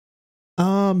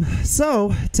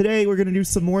So today we're gonna do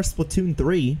some more Splatoon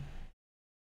 3.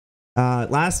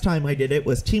 Last time I did it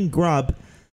was Team Grub,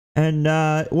 and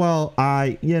well,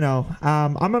 I'm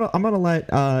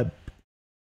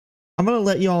gonna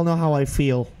let you all know how I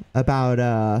feel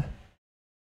about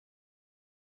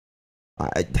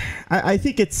I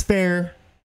think it's fair,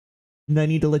 and I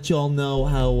need to let you all know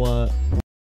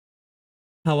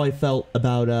how I felt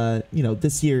about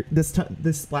this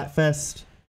Splatfest.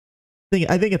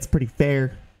 I think it's pretty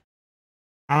fair.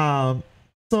 So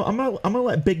I'm gonna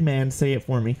let Big Man say it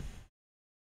for me.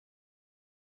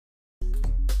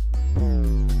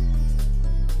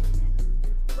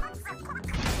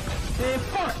 Man,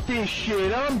 fuck this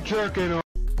shit. I'm jerking off.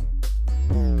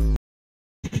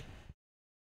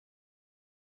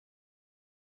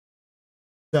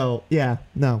 So yeah,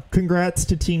 no, congrats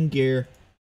to Team Gear.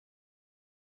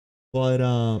 But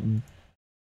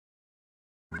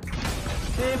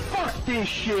Man, fuck this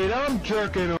shit. I'm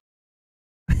jerking off.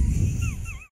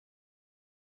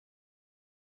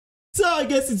 So I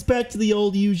guess it's back to the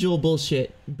old usual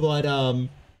bullshit. But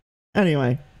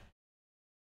anyway,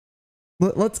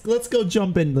 let's go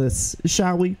jump in this,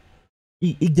 shall we?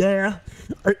 Yeah,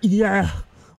 yeah,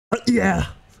 yeah. Yeah.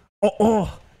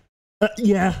 Oh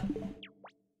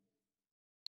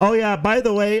yeah. By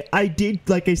the way, I did,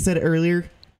 like I said earlier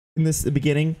in the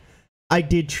beginning, I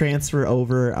did transfer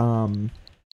over.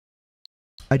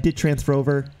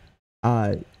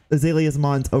 Azalea's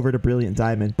Mons over to Brilliant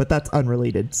Diamond, but that's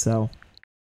unrelated, so.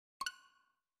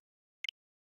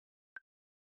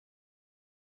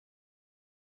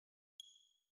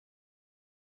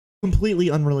 Completely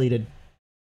unrelated.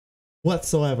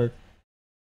 Whatsoever.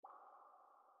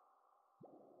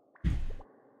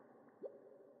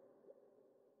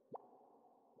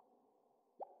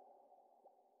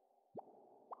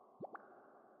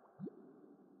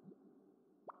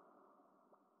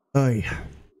 Oh yeah.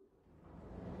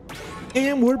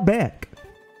 And we're back.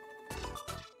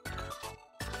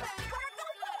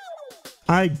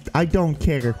 I don't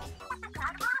care.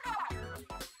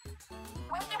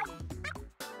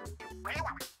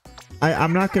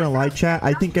 I'm not gonna lie, chat.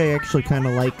 I think I actually kind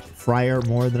of like Fryer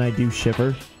more than I do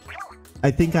Shiver.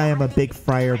 I think I am a big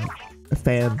Fryer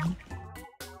fan.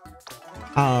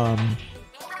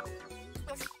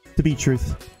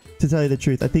 To tell you the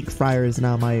truth, I think Fryer is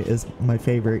now my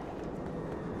favorite.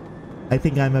 I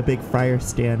think I'm a big Fryer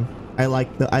stan. I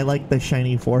like the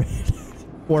shiny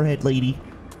forehead lady.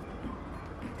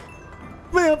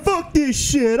 Man, fuck this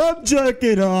shit. I'm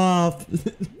jerking off.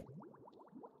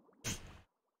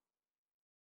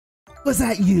 Was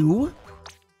that you?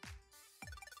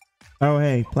 Oh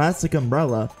hey, plastic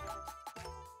umbrella.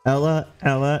 Ella.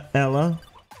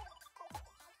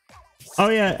 Oh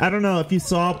yeah, I don't know if you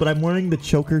saw, but I'm wearing the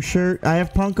choker shirt. I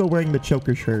have Ponko wearing the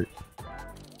choker shirt.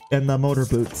 And the motor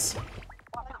boots.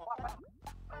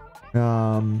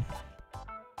 So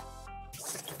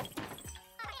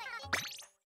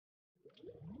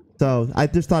I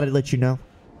just thought I'd let you know.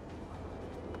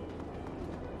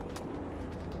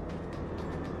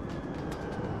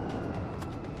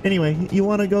 Anyway, you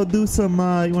wanna go do some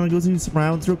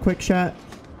rounds real quick, chat?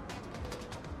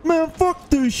 Man, fuck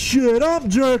this shit. I'm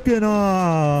jerking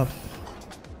off.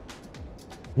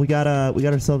 We got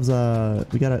ourselves a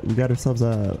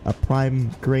prime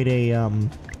grade A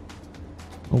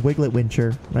Wiglet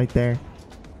Wincher right there.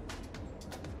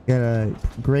 Got a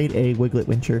grade A Wiglet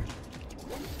Wincher.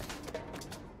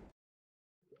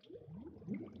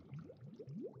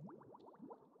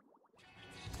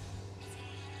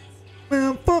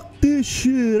 Man, fuck this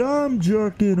shit. I'm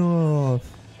jerking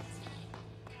off.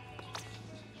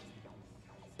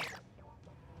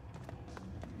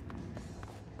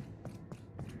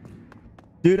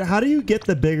 Dude, how do you get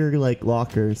the bigger, like,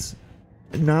 lockers?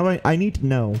 Now I need to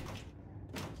know.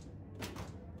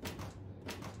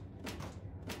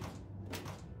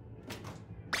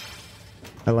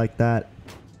 I like that.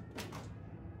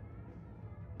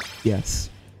 Yes.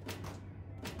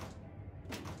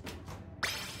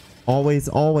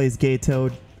 Always, Gay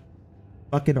Toad.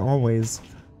 Fucking always.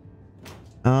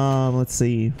 Let's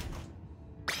see.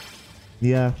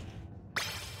 Yeah.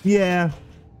 Yeah.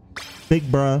 Big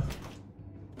bruh.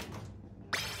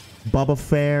 Bubba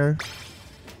Fair.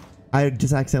 I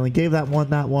just accidentally gave that one,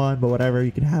 but whatever,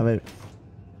 you can have it.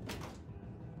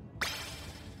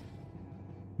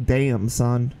 Damn,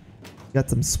 son. Got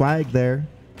some swag there.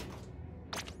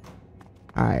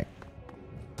 Alright.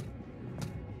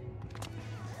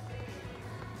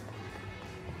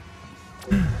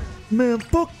 Man,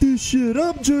 fuck this shit.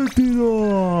 I'm jerking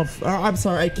off. I'm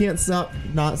sorry. I can't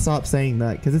not stop saying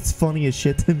that because it's funny as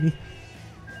shit to me.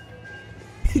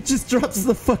 He just drops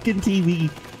the fucking TV.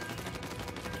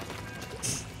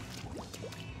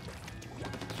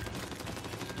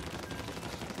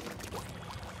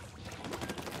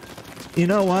 You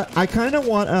know what? I kind of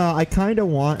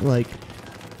want like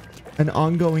an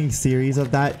ongoing series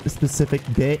of that specific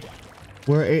bit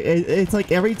where it's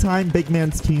like every time big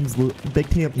man teams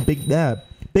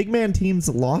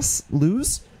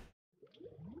lose.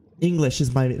 English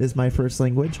is my first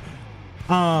language.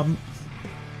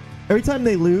 Every time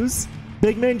they lose,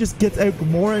 big man just gets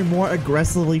more and more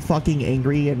aggressively fucking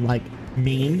angry and like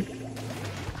mean.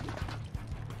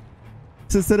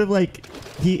 So instead of like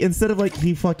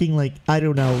he fucking like, I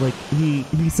don't know, like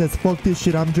he says fuck this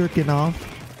shit, I'm jerking off.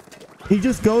 He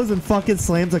just goes and fucking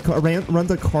slams a car,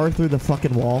 runs a car through the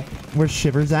fucking wall where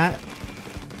Shiver's at.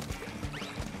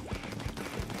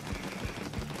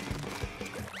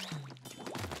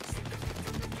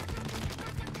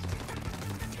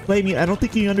 Flamie, I don't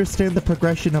think you understand the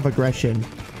progression of aggression.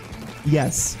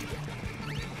 Yes.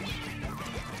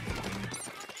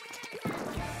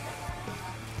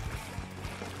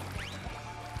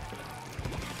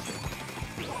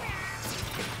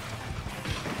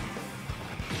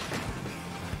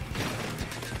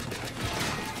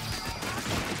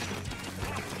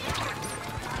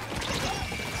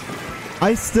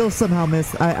 I still somehow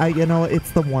miss. You know, it's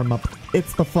the warm-up.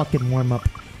 It's the fucking warm-up.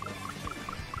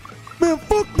 Man,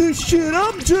 fuck this shit.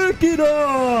 I'm jerking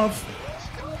off.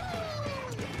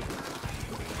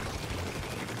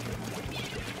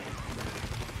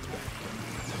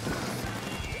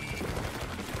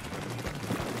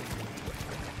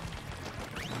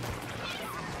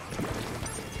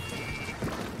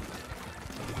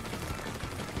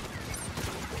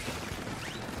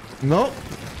 Nope.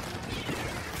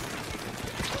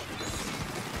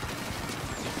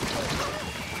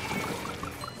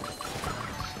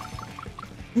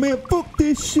 Man, fuck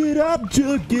this shit up,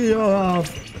 jerking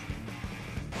off.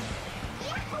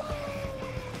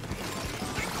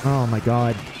 Oh my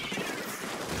god.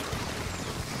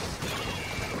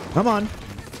 Come on.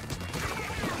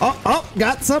 Oh,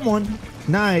 got someone.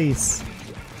 Nice.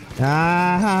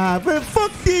 Ah, man,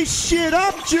 fuck this shit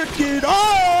up, jerking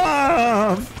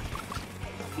off.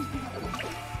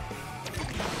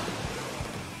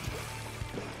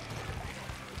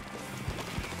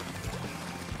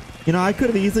 You know, I could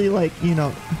have easily, like, you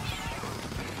know...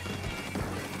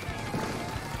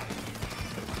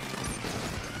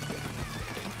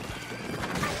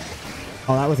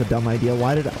 Oh, that was a dumb idea.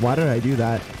 Why did I do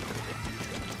that?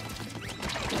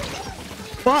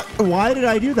 Fuck! Why did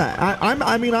I do that?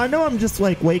 I mean, I know I'm just,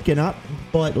 like, waking up,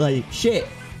 but, like, shit.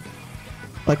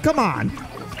 Like, come on!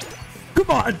 Come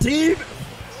on, team!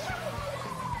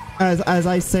 As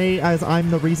I say, as I'm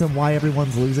the reason why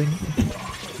everyone's losing.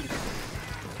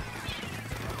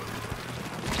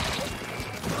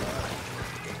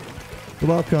 You're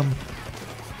welcome.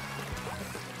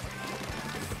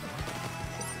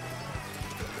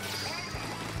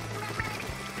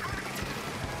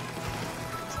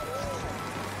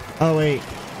 Oh, wait.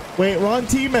 Wait, wrong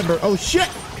team member. Oh, shit!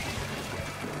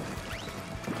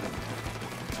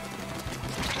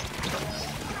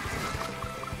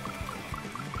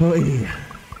 Oy.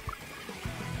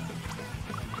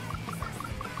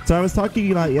 So I was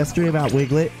talking about yesterday about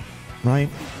Wiglet, right?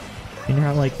 And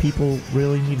how, like, people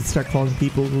really need to start calling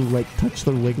people who, like, touch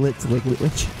their Wiglets Wiglet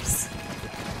witches.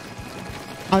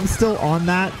 I'm still on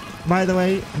that, by the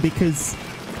way, because...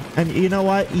 And you know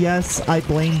what? Yes, I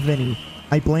blame Vinny.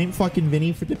 I blame fucking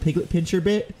Vinny for the piglet pincher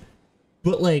bit.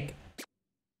 But, like...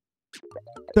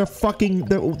 They're fucking...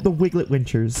 The Wiglet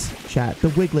winchers, chat. The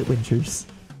Wiglet winchers.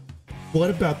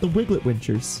 What about the Wiglet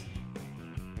winchers?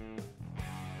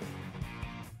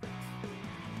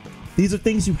 These are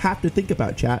things you have to think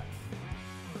about, chat.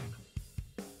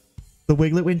 The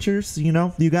Wiglet winchers, you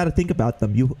know, you got to think about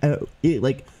them. You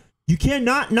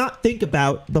cannot not think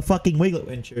about the fucking Wiglet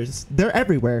winchers. They're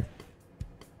everywhere.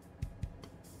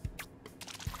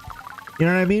 You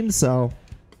know what I mean? So,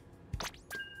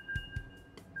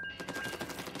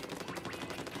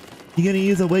 you gonna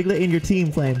use a Wiglet in your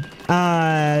team, Flame?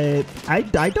 I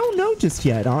don't know just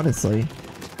yet, honestly.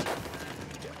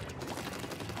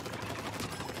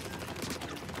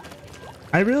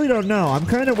 I really don't know. I'm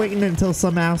kind of waiting until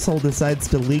some asshole decides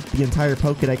to leak the entire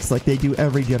Pokedex like they do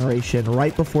every generation,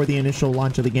 right before the initial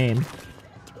launch of the game.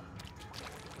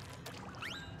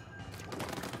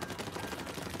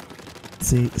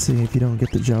 See, if you don't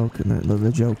get the joke, and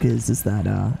the joke is that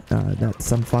that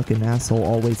some fucking asshole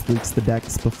always leaks the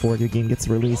decks before the game gets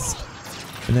released,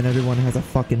 and then everyone has a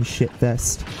fucking shit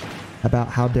fest about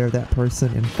how dare that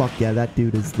person, and fuck yeah, that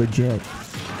dude is legit.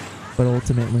 But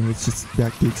ultimately, it's just,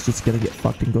 that dude's just gonna get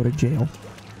fucked and go to jail.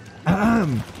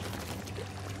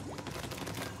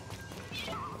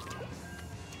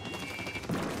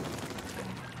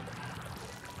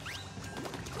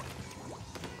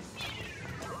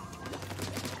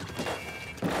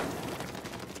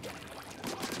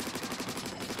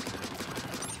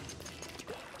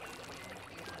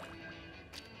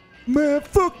 Man,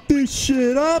 fuck this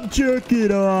shit. I'm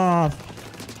jerking off.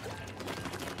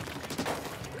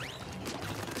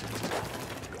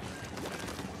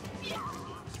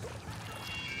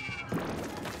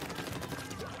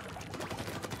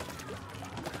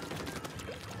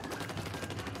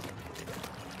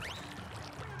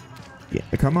 Yeah,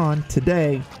 come on.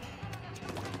 Today.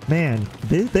 Man,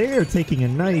 they are taking a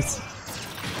nice...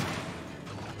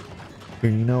 Here,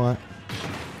 you know what?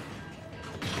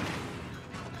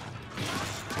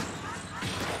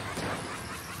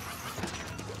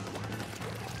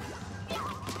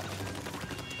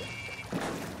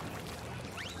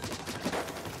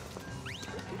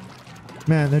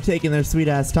 Man, they're taking their sweet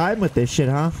ass time with this shit,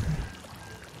 huh?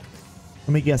 Let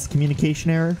me guess, communication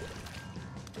error?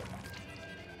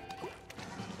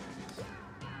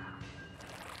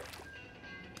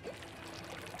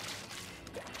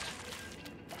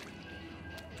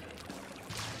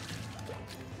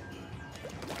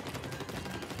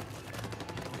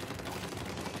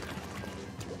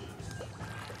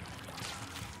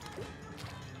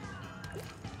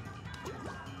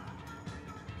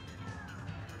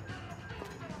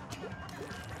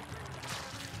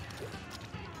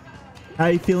 How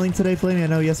are you feeling today, Flamie? I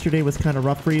know yesterday was kind of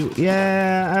rough for you.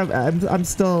 Yeah, I'm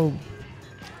still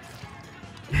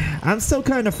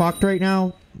kind of fucked right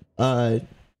now.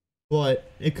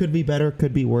 But it could be better,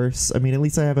 could be worse. I mean, at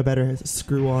least I have a better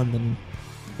screw on than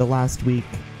the last week.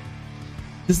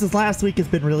 Just this last week has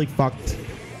been really fucked.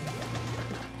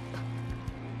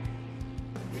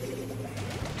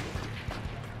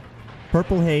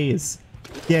 Purple Haze.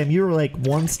 Damn, you were like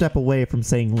one step away from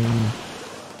saying lean.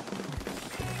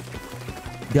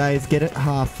 Guys, get it?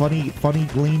 Ha, funny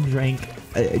lean drink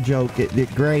joke.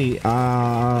 Great.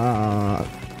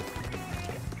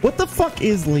 What the fuck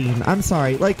is lean? I'm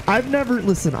sorry. Like, I've never...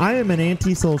 Listen, I am an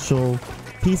antisocial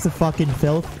piece of fucking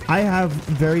filth. I have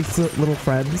very little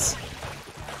friends.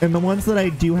 And the ones that I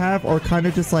do have are kind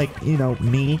of just like, you know,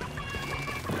 me.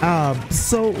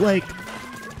 So, like...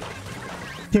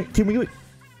 Can we...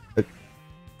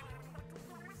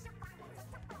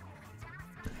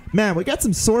 Man, we got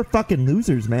some sore fucking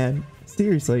losers, man.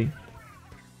 Seriously.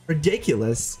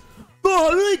 Ridiculous.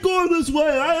 Oh, they ain't going this way.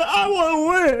 I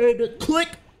want to win. Click.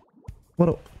 What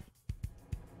a...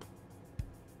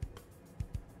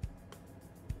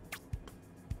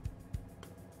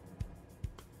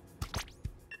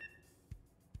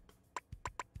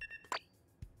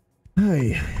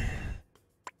 Hey.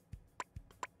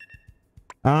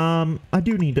 I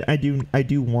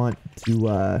do want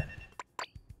to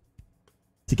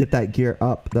get that gear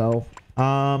up though.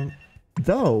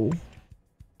 Though.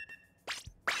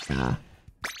 Nah.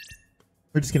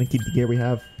 We're just gonna keep the gear we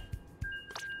have.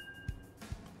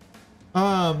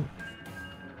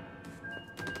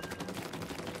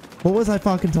 What was I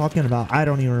fucking talking about? I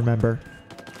don't even remember.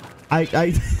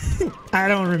 I I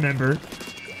don't remember.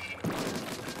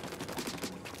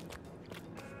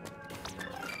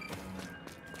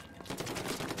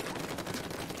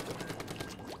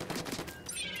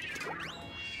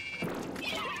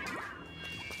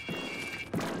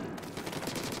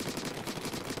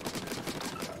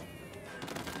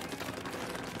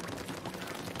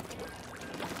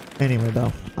 Anyway,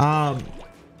 though,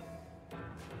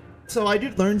 so I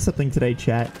did learn something today,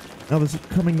 chat. I was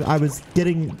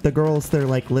getting the girls their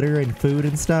like litter and food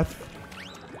and stuff.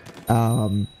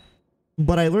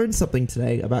 But I learned something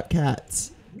today about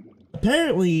cats.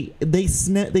 Apparently, they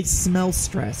smell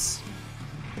stress.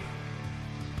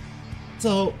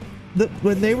 So,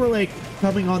 when they were like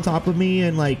coming on top of me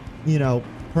and like, you know,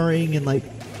 purring and like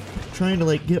trying to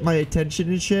like get my attention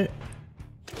and shit,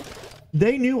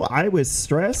 they knew I was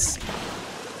stressed.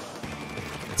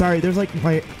 Sorry, there's like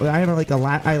I have like a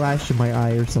eyelash in my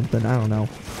eye or something. I don't know.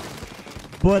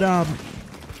 But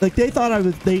like they thought I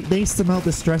was they smelled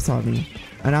the stress on me,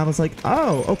 and I was like,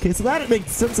 oh, okay, so that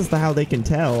makes sense as to how they can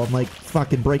tell I'm like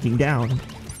fucking breaking down.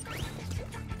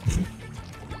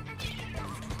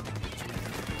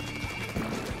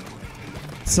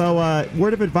 So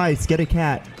word of advice: get a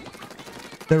cat.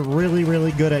 They're really,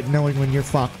 really good at knowing when you're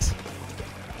fucked.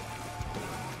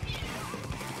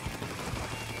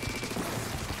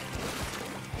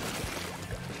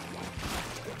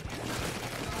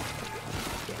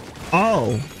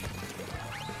 Oh.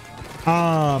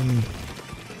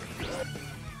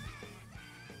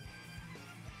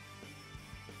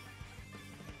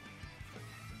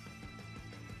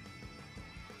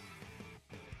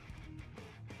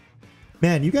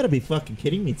 Man, you gotta be fucking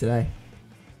kidding me today.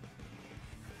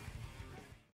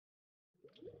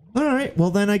 Alright,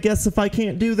 well then I guess if I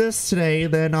can't do this today,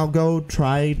 then I'll go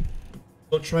try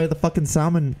the fucking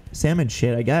salmon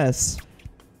shit, I guess.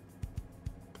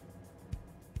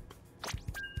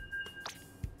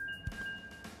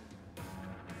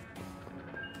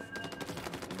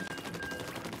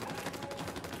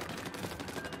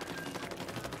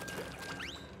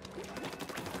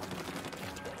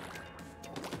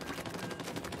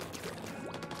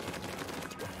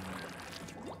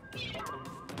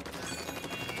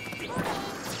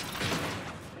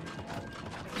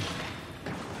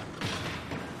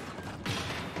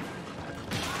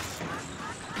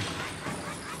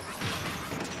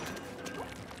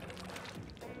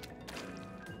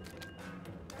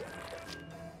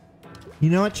 You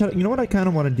know what, chat? You know what I kind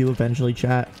of want to do eventually,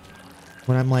 chat?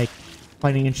 When I'm like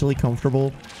financially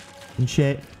comfortable and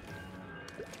shit.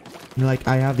 You know, like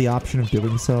I have the option of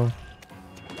doing so.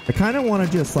 I kind of want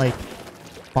to just like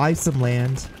buy some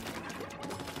land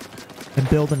and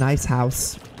build a nice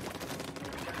house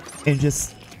and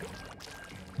just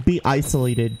be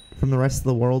isolated from the rest of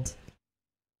the world.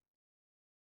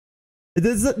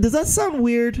 Does that sound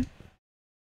weird?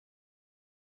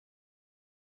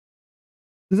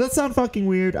 Does that sound fucking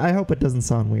weird? I hope it doesn't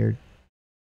sound weird.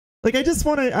 Like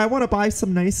I want to buy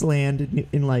some nice land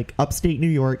in like upstate New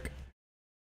York.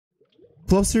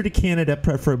 Closer to Canada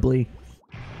preferably.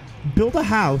 Build a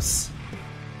house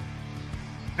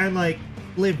and like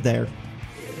live there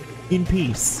in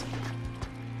peace.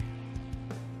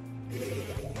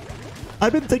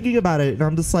 I've been thinking about it and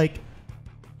I'm just like,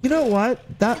 you know what?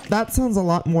 That sounds a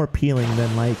lot more appealing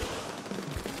than like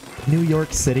New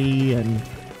York City and,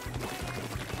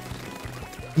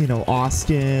 you know,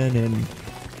 Austin. And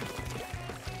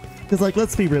because like,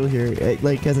 let's be real here,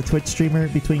 like as a Twitch streamer,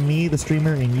 between me, the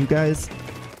streamer, and you guys,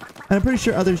 and I'm pretty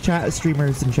sure other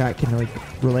streamers in chat can like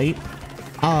relate.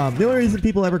 The only reason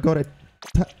people ever go to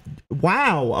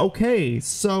wow, okay,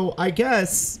 so I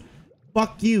guess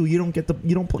fuck you. You don't get to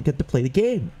play the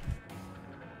game.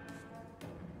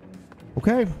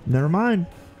 Okay, never mind.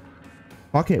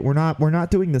 Fuck it, we're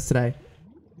not doing this today.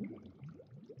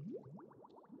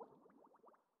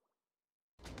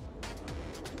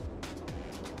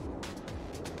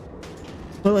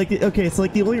 But like, okay, so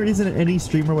like the only reason any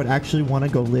streamer would actually want to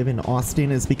go live in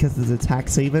Austin is because it's a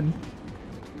tax haven.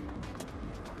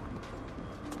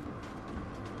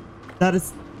 That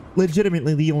is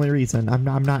legitimately the only reason. I'm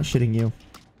not shitting you.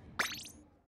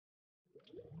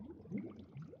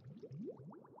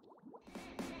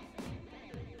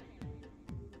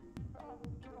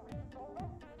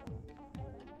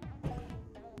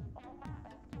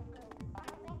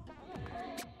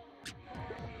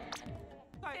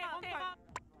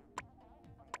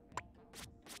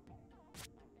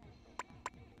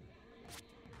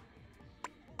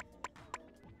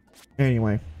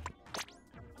 Anyway.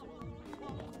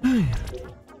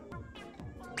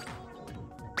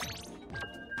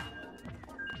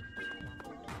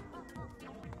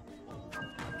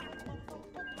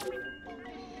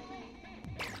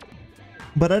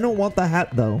 But I don't want the hat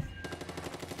though.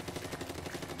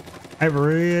 I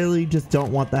really just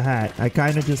don't want the hat. I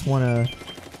kind of just want to...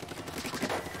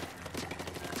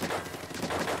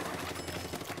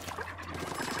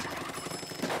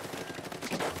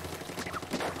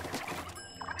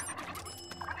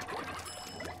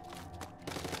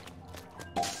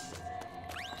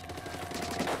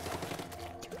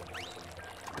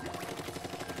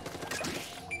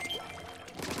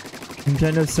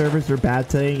 Nintendo servers are bad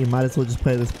today. You might as well just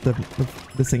play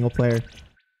the single player.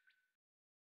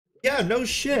 Yeah, no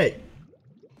shit.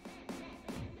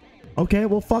 Okay,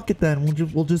 well fuck it then.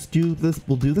 We'll just do this.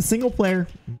 We'll do the single player.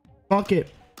 Fuck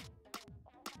it.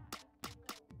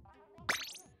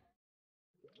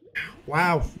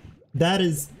 Wow, that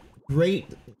is great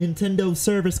Nintendo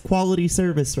service, quality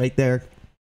service right there.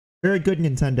 Very good,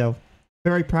 Nintendo.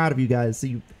 Very proud of you guys.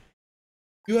 You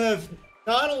have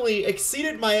not only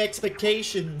exceeded my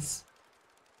expectations,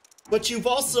 but you've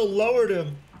also lowered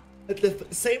them at the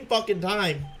same fucking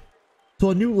time to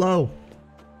a new low.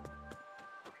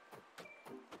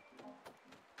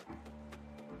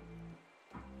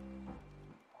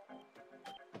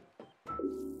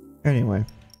 Anyway.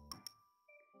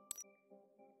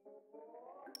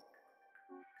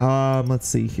 Let's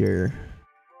see here.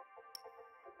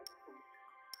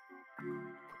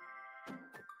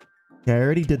 Okay, I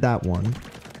already did that one.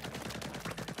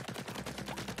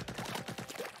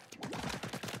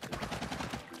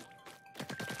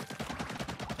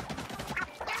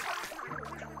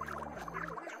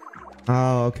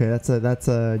 Oh, okay, that's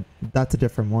a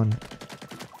different one.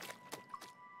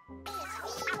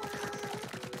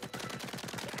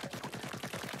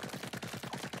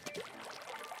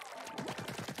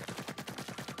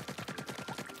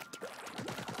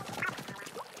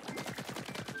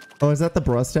 Oh, is that the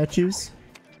bra statues?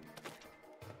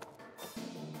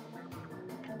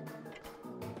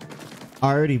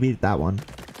 I already beat that one.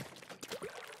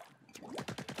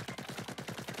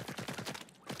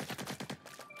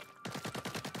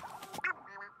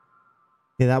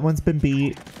 Okay, that one's been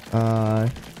beat.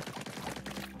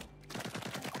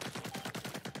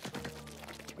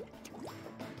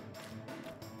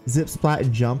 Zip, splat,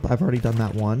 and jump. I've already done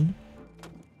that one.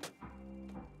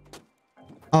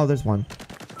 Oh, there's one.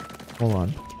 Hold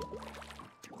on.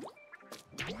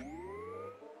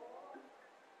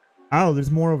 Oh, there's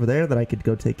more over there that I could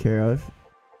go take care of.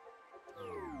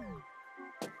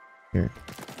 Here.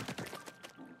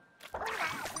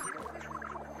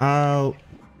 Oh.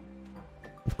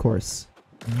 Of course.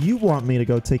 You want me to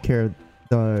go take care of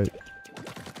the...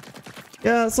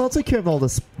 Yeah, so I'll take care of all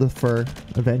this, the fur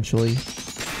eventually.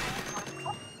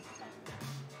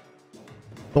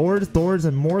 Doors, doors,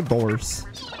 and more doors.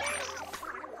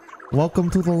 Welcome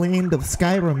to the land of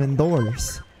Skyrim and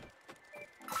doors.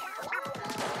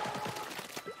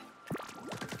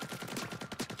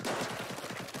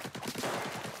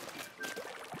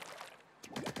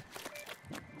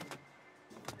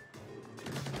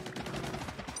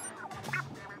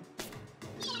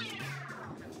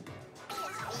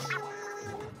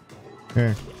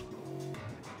 Here.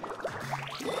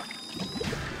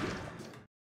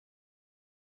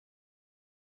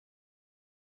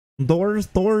 Doors,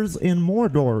 doors, and more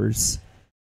doors.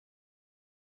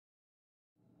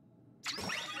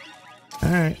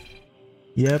 Alright.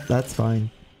 Yep, that's fine.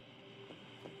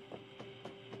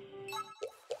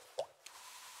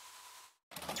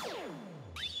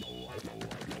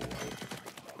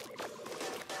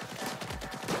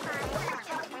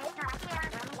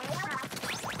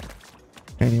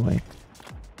 Anyway.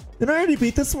 Did I already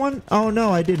beat this one? Oh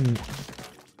no, I didn't.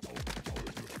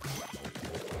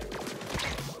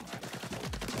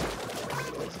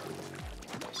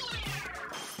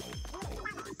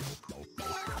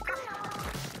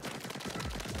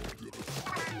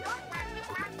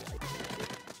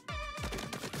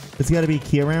 There's gotta be a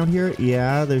key around here?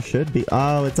 Yeah, there should be.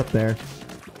 Oh, it's up there.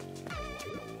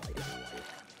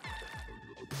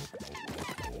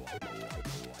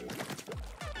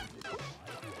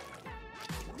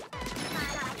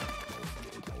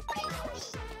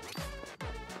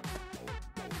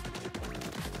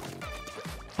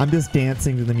 I'm just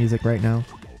dancing to the music right now.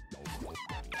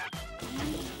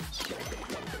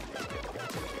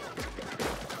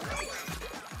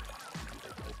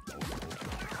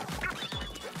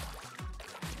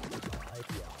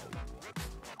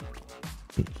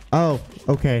 Oh,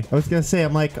 okay. I was gonna say,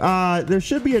 I'm like, there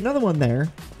should be another one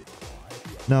there.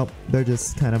 Nope, they're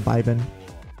just kind of vibing.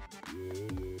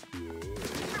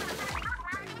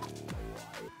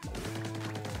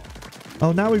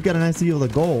 Oh, now we've got a nice view of the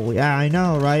goal. Yeah, I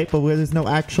know, right? But where there's no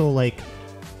actual, like,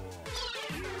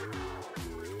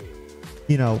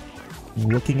 you know,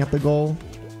 looking at the goal.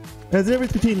 There's a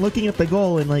difference between looking at the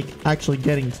goal and, like, actually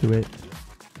getting to it.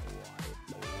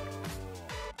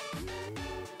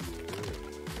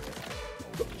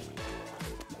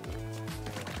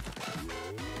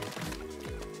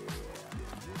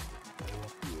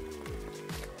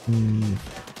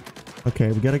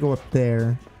 Okay, we gotta go up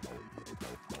there.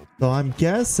 So I'm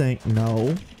guessing...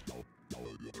 No.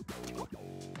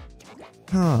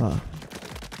 Huh.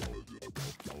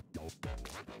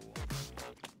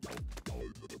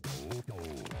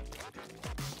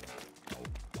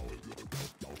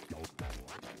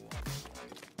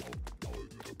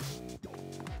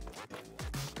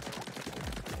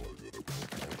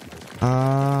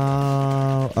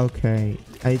 Okay.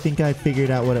 I think I figured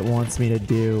out what it wants me to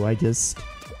do. I just...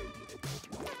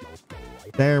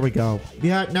 There we go.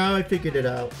 Yeah, now I figured it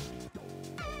out.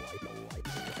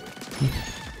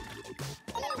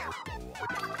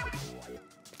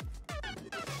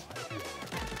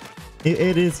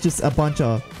 It is just a bunch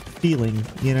of feeling,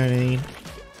 you know what I mean?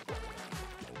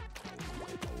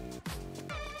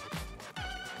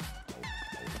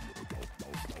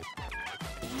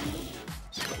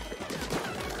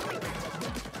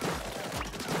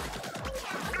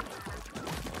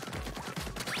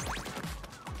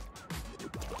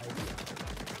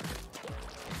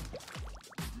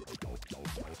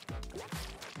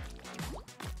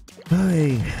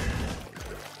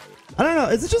 I don't know,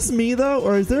 is it just me though,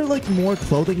 or is there like more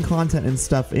clothing content and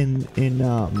stuff in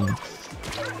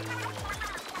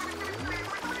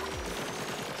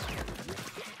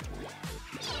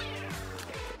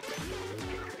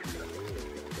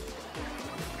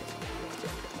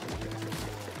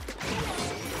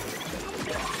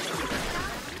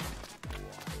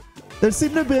there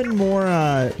seemed to have been more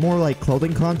like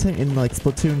clothing content in like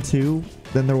Splatoon 2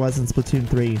 than there was in Splatoon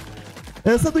 3.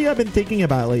 That's something I've been thinking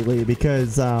about lately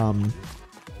because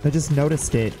I just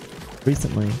noticed it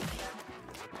recently.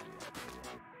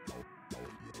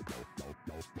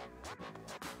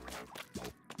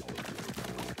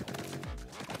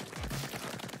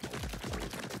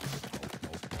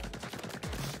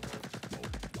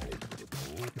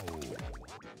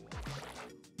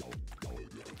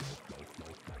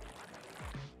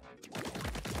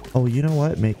 Oh, you know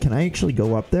what, mate? Can I actually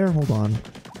go up there? Hold on.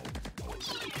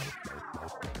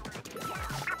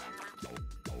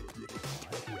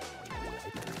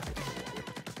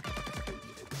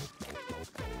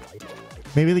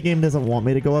 Maybe the game doesn't want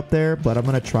me to go up there, but I'm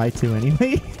gonna try to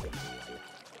anyway.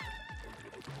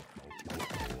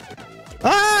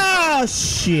 Ah,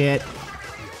 shit.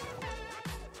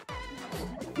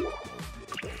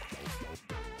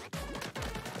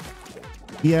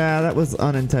 Yeah, that was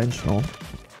unintentional.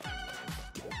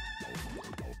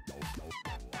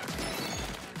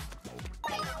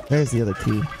 There's the other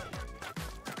key.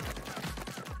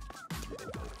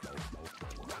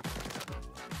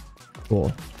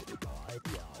 Cool.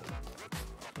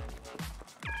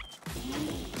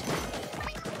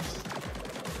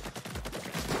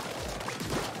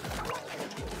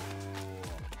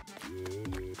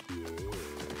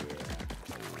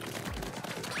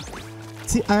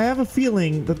 See, I have a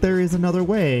feeling that there is another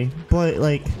way, but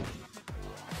like...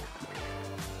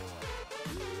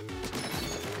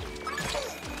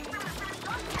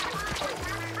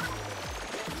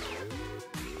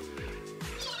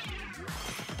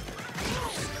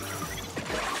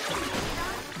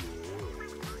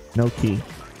 No key.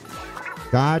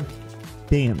 God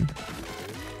damn.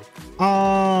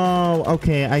 Oh,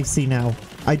 okay, I see now.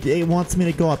 It wants me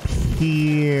to go up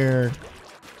here.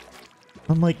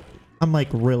 I'm like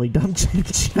really dumb,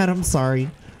 chat. I'm sorry.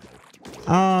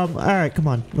 All right, come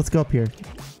on. Let's go up here.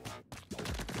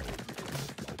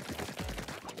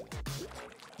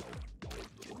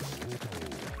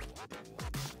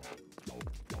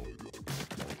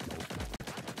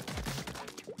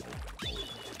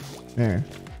 There.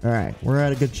 All right, we're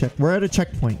at a good check. We're at a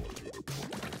checkpoint.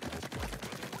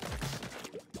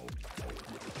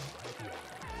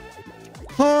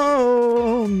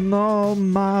 Oh no,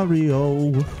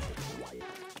 Mario.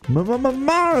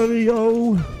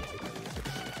 Mario.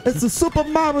 It's the Super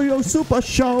Mario Super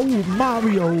Show,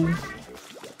 Mario.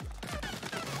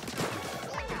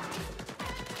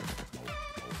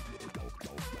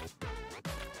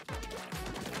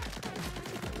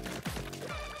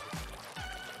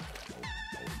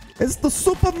 It's the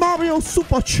Super Mario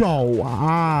Super Show.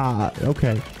 Ah,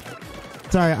 okay.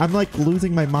 Sorry, I'm like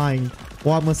losing my mind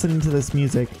while I'm listening to this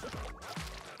music.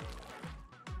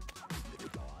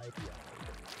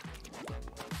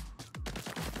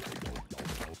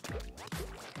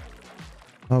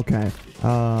 Okay.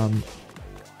 Oh!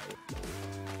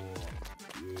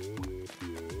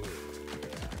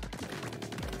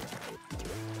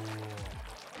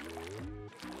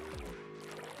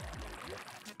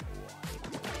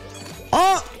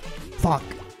 Fuck.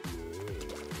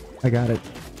 I got it.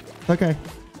 Okay.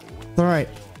 It's alright.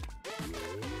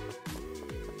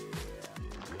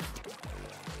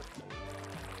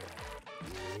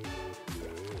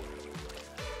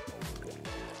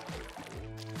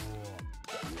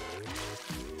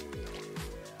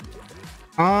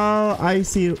 Oh, I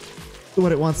see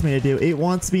what it wants me to do. It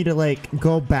wants me to like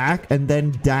go back and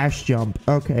then dash jump.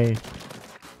 Okay.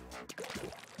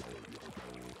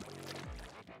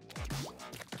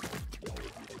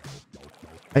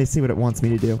 I see what it wants me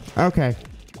to do. Okay.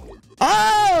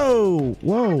 Oh!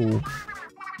 Whoa.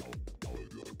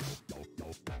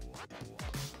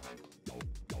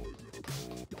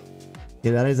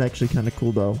 Yeah, that is actually kind of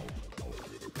cool though.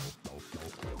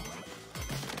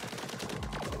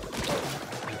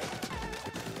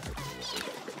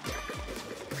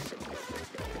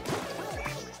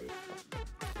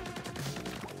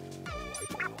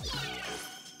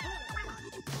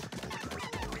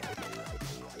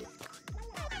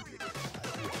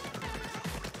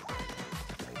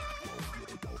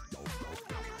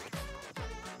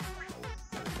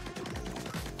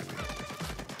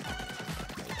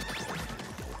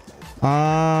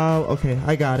 Okay,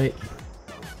 I got it.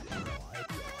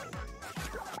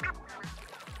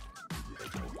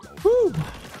 Woo.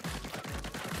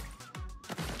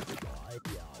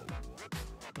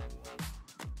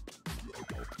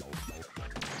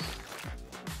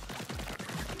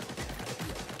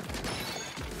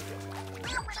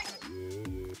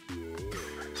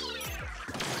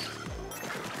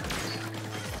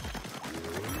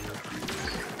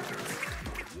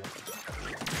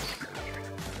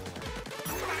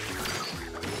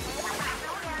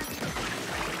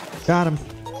 Got him.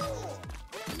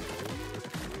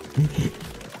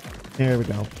 There we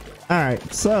go.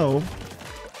 Alright, so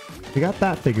we got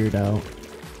that figured out.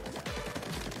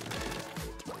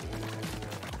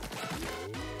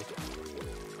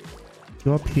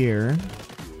 Go up here.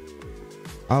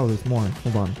 Oh, there's more.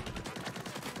 Hold on.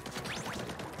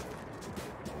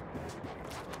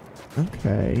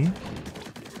 Okay.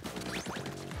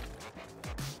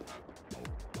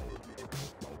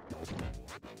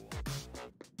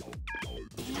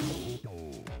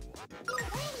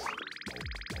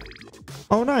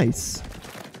 Oh, nice.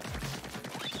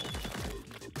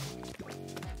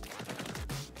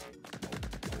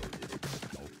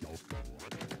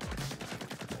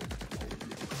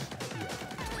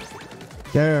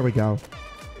 There we go.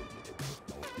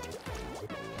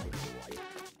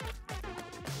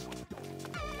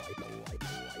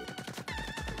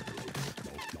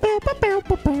 Bow, bow, bow,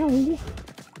 bow, bow.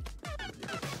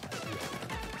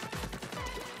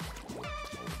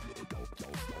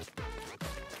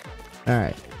 All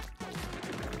right.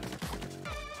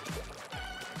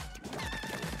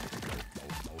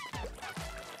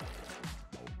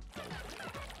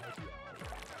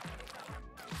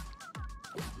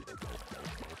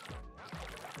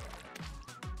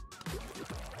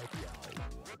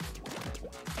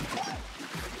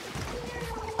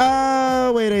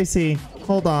 Wait, I see.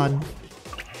 Hold on.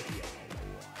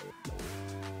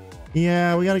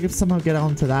 Yeah, we gotta somehow get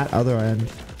onto that other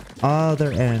end.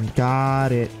 Other end.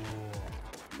 Got it.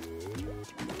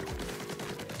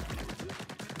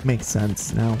 Makes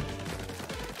sense now.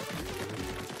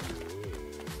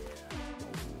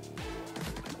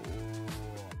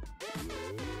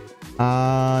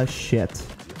 Shit.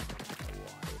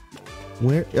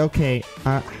 Where? Okay.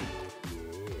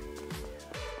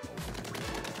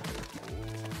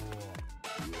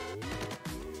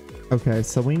 Okay,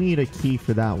 so we need a key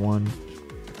for that one.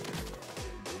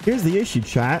 Here's the issue,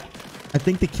 chat. I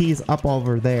think the key is up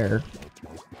over there.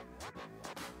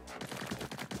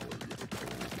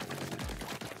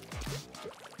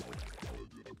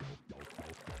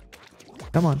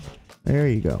 Come on. There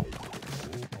you go.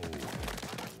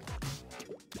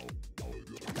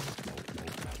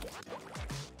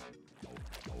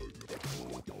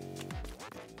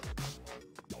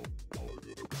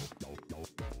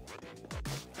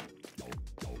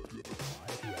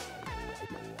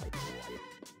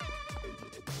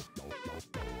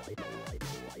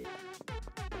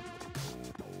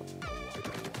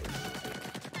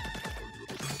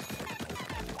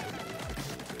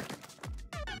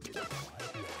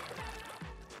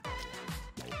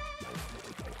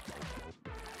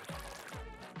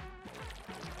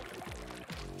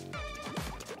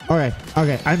 Okay,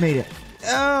 okay, I made it.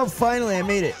 Oh, finally, I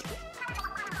made it.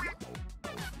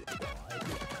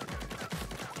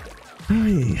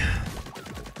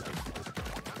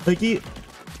 Like,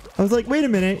 I was like, wait a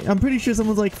minute. I'm pretty sure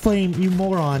someone's like, Flame, you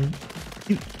moron.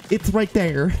 It's right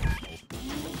there.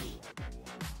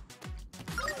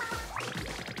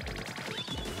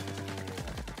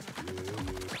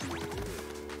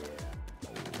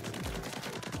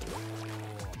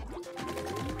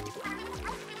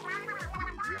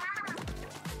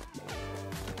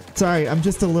 Sorry, I'm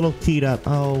just a little keyed up.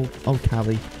 Oh,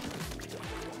 Callie.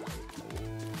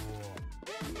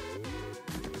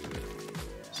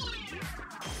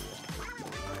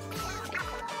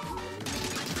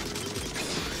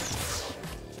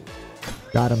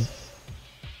 Got him.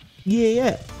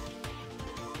 Yeah.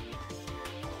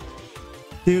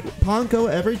 Dude, Ponko,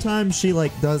 every time she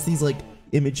like does these like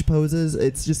image poses,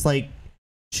 it's just like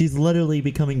she's literally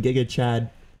becoming Giga Chad.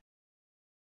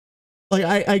 Like,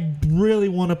 I really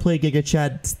want to play Giga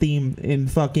Chad's theme in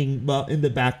fucking, well, in the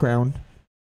background.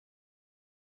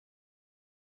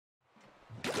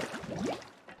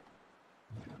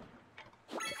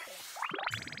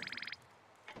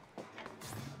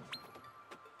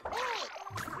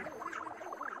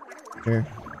 Here.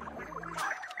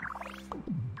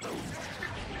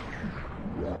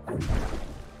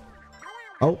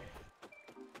 Oh.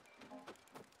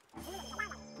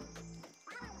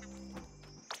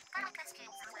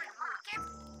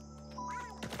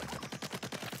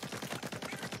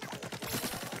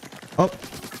 Oh.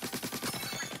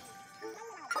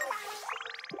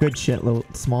 Good shit, little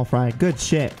small fry. Good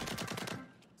shit.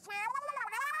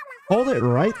 Hold it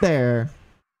right there.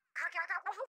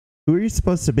 Who are you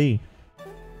supposed to be?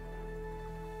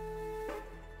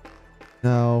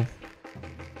 No.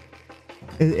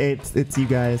 It's you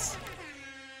guys.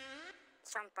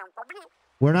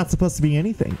 We're not supposed to be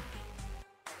anything.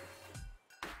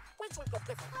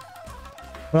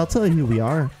 But I'll tell you who we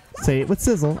are. Say it with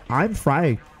Sizzle. I'm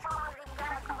Fry.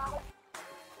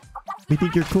 We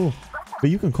think you're cool, but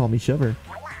you can call me Shiver.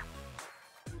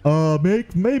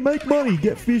 Make money,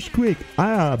 get fish quick.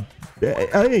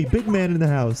 Hey, big man in the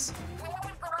house.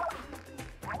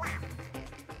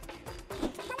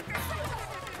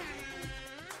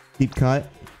 Deep cut.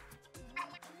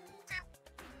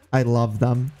 I love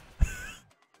them.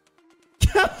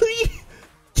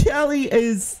 Callie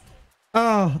is.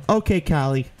 Oh, okay,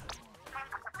 Callie.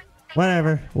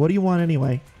 Whatever. What do you want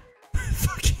anyway?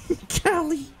 Fucking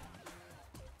Callie.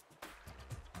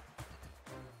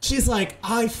 She's like,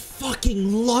 I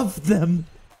fucking love them.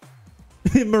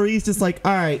 And Marie's just like,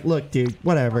 alright, look, dude,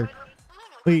 whatever.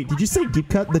 Wait, did you say deep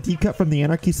cut? The deep cut from the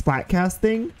Anarchy Splatcast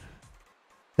thing?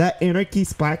 That Anarchy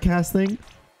Splatcast thing?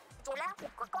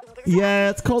 Yeah,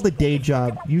 it's called a day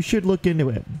job. You should look into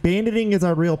it. Banditing is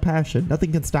our real passion.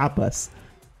 Nothing can stop us.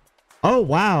 Oh,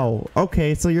 wow.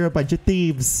 Okay, so you're a bunch of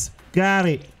thieves. Got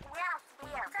it.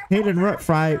 Hate to interrupt,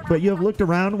 Fry, but you have looked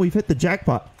around. We've hit the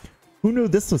jackpot. Who knew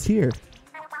this was here?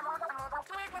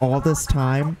 All this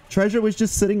time, treasure was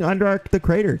just sitting under the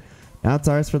crater. Now it's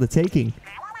ours for the taking.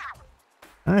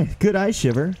 Aye, good eye,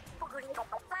 Shiver.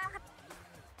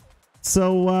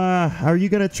 So, are you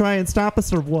gonna try and stop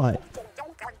us or what?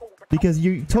 Because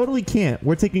you totally can't.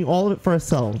 We're taking all of it for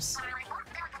ourselves.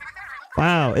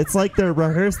 Wow, it's like they're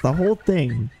rehearsed the whole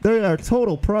thing. They are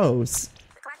total pros.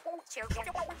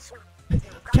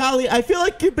 Callie, I feel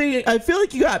like you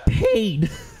got paid.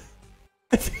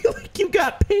 I feel like you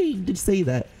got paid to say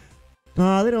that.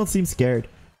 They don't seem scared.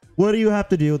 What do you have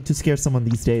to do to scare someone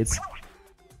these days?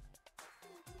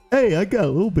 Hey, I got a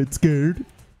little bit scared.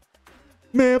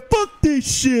 Man, fuck this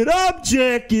shit. I'm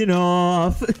jacking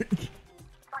off.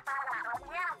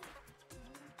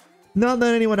 Not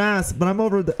that anyone asked, but I'm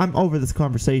over this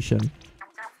conversation.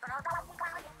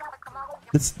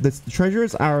 This treasure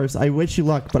is ours. I wish you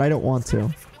luck, but I don't want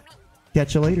to.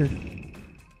 Catch you later.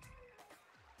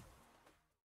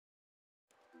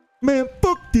 Man,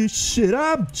 fuck this shit.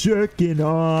 I'm jerking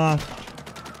off.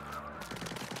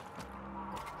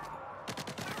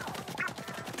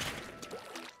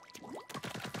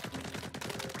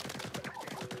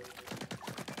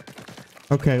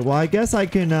 Okay, well, I guess I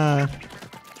can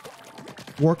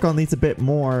work on these a bit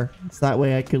more, so that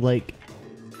way I could, like...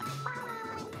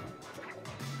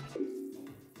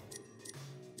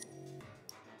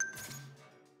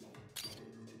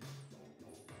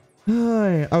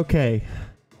 Okay.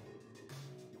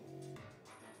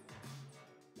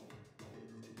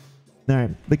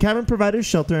 Alright. The cavern provided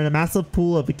shelter and a massive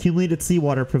pool of accumulated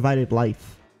seawater provided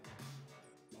life.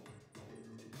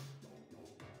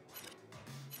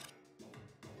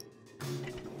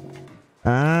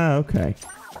 Ah, okay.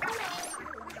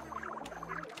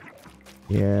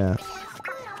 Yeah.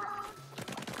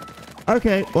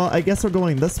 Okay, well, I guess we're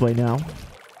going this way now.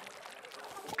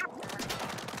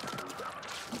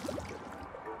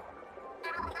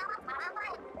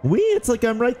 It's like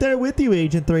I'm right there with you,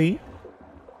 Agent 3.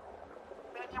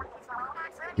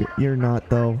 You're not,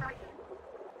 though.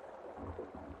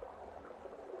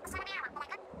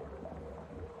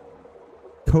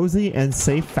 Cozy and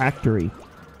safe factory.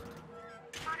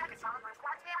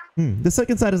 The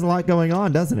second side has a lot going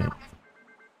on, doesn't it?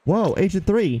 Whoa, Agent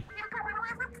 3.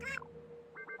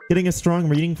 Getting a strong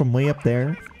reading from way up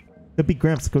there. Could be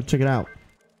Gramps. Go check it out.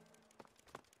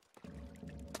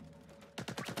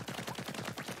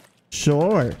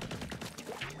 Sure.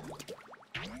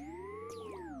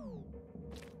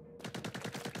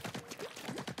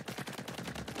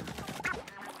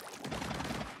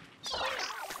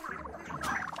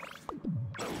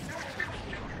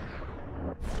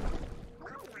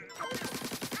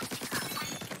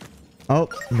 Oh,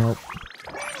 nope.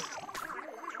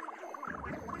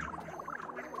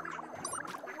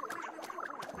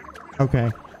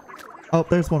 Okay. Oh,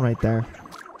 there's one right there.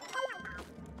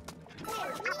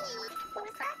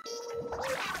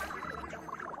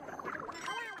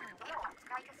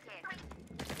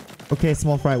 Okay,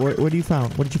 small fry. What do you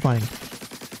found? What did you find?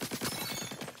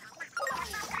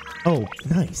 Oh,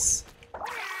 nice.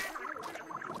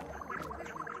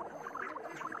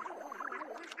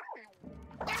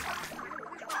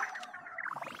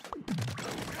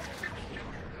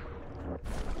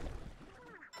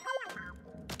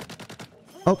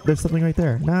 Oh, there's something right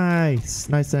there. Nice.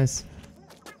 Nice, nice.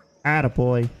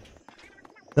 Attaboy.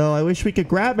 Though I wish we could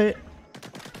grab it.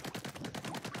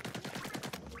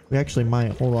 We actually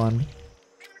might. Hold on.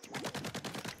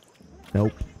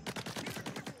 Nope.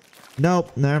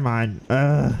 Nope. Never mind.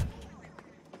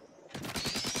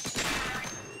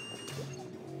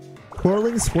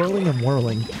 Twirling, swirling, and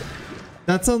whirling.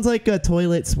 That sounds like a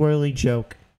toilet swirling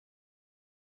joke.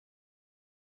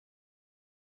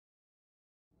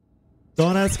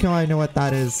 Don't ask how I know what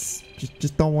that is.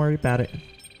 Just don't worry about it.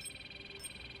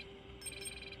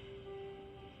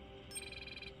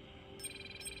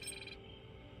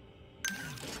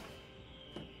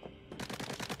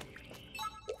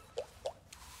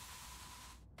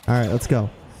 Alright, let's go.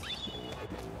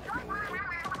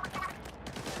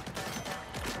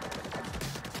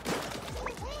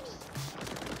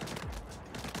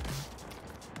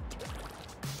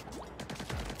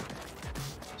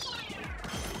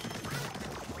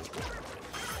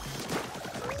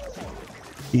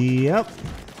 Yep.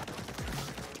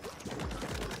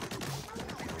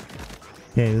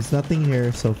 Okay, there's nothing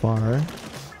here so far.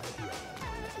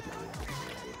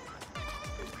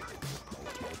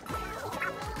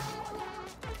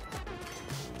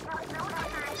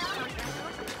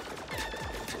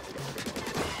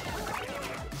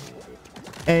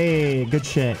 Hey, good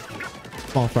shit.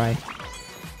 Small fry.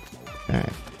 Alright.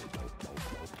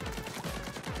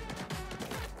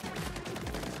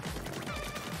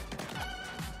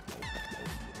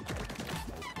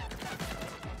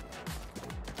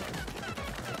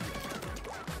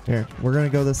 Here, we're gonna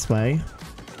go this way.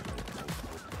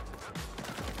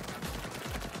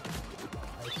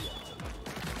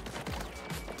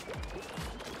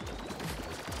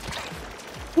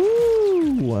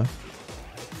 Woo!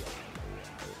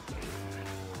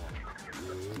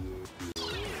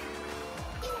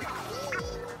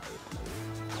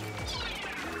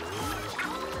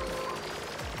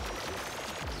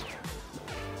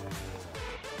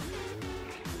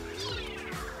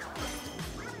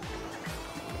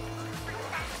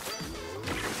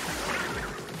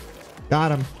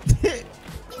 Got him.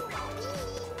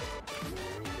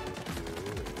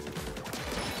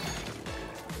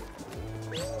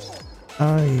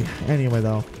 Anyway,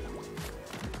 though.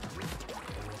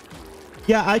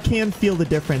 Yeah, I can feel the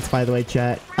difference, by the way,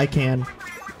 chat. I can.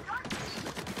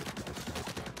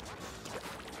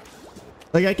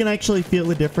 Like, I can actually feel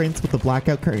the difference with the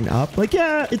blackout curtain up. Like,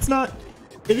 yeah, it's not...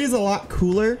 It is a lot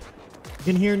cooler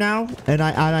in here now, and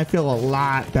I feel a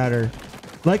lot better.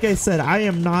 Like I said, I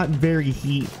am not very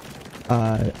heat.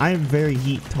 I am very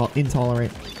heat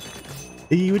intolerant.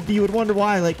 You would wonder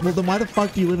why. Like, well, then why the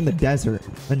fuck do you live in the desert?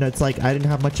 And it's like I didn't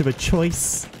have much of a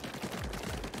choice.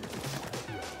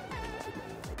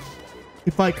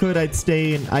 If I could, I'd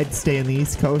stay in the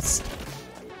East Coast.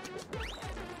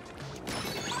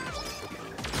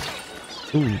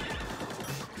 Ooh.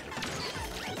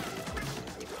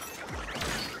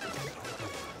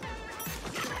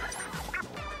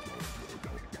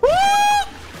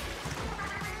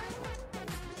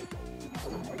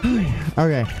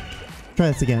 Okay,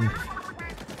 try this again.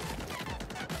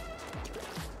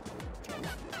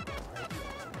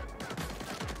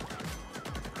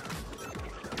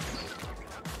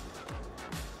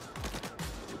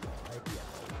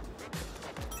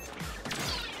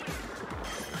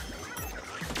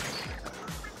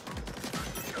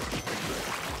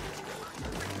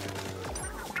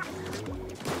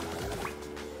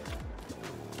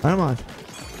 Come on.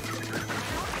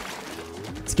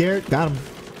 Scared? Got him.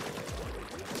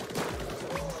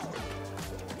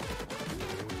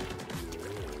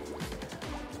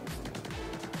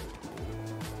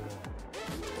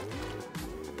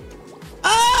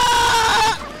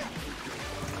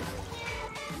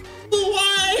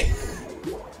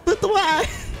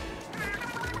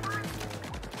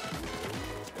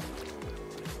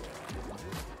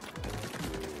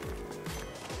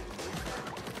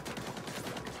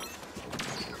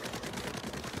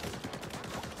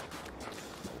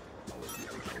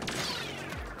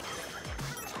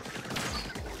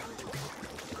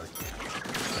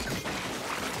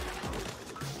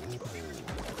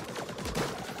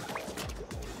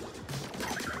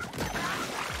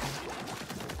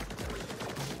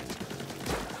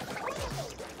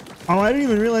 Oh, I didn't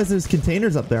even realize there's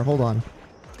containers up there. Hold on.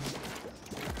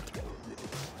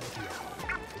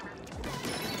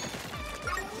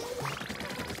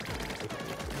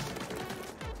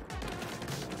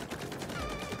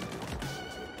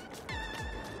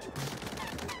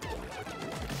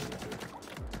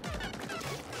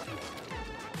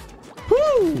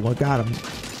 Woo! I got him.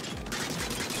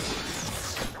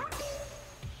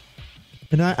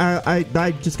 And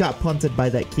I just got punted by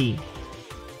that key.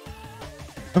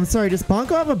 I'm sorry, does Bonko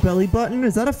have a belly button?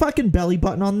 Is that a fucking belly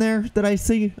button on there that I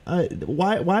see?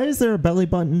 Why is there a belly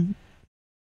button?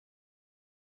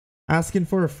 Asking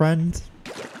for a friend?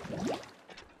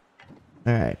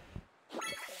 Alright.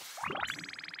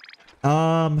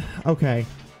 Okay.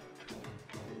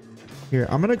 Here,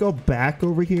 I'm gonna go back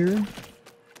over here.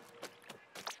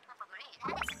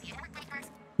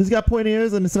 Who's got pointy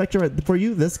ears and a selector for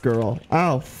you? This girl.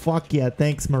 Oh, fuck yeah.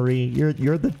 Thanks, Marie.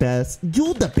 You're the best.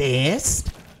 You're the best?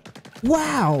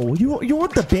 Wow, you're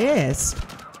the best.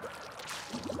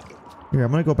 Here,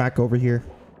 I'm gonna go back over here.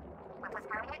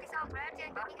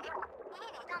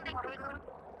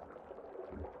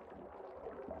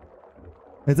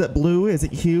 Is it blue? Is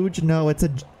it huge? No, it's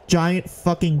a giant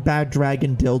fucking bad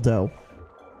dragon dildo.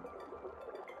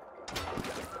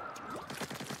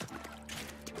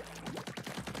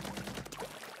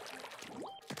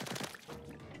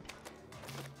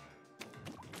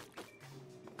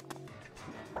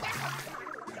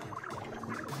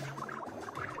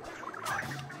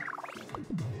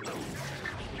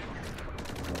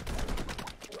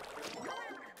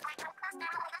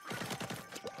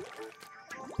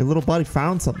 Your little buddy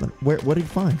found something. What did he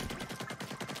find?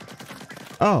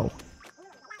 Oh.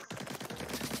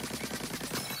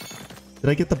 Did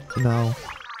I get the... No.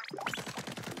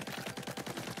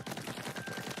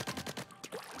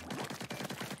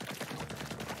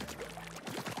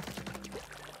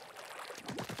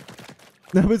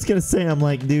 I was gonna say, I'm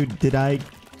like, dude, did I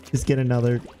just get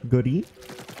another goodie?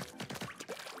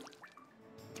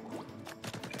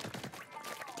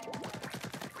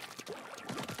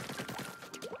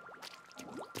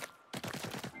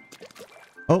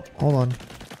 Oh, hold on.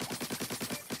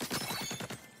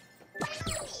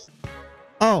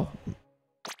 Oh.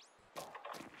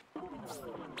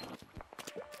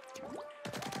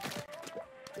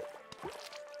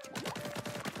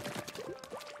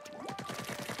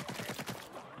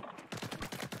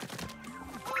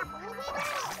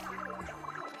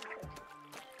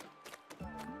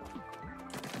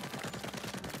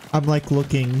 I'm like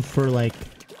looking for like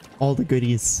all the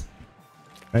goodies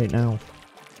right now.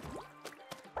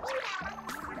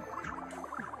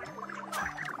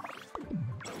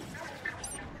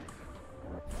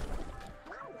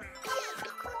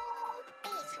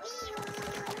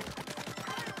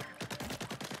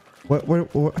 What?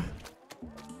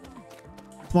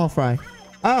 Small fry.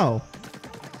 Oh.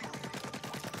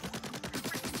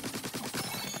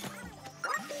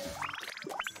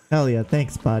 Hell yeah,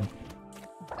 thanks, bud.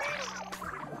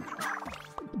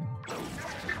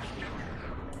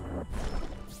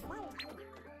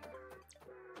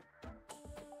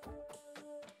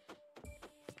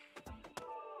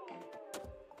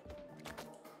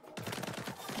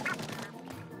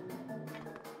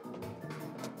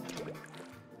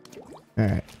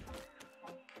 Alright.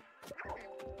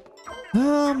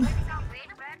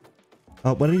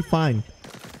 Oh, what did he find?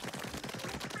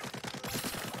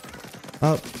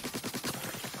 Oh.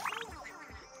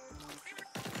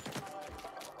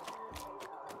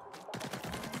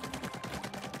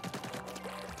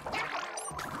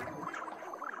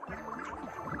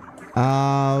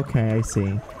 Okay, I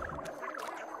see.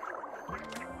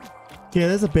 Yeah,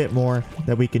 there's a bit more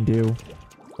that we can do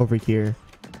over here.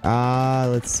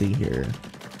 Let's see here.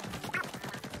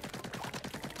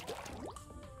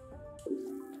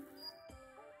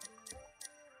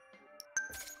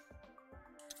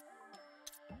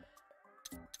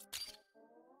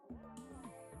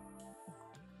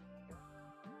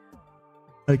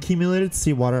 Accumulated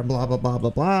seawater, blah, blah, blah, blah,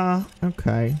 blah.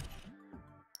 Okay.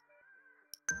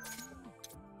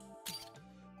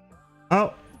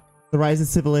 Oh, the rise of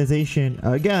civilization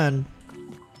again.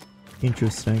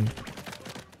 Interesting.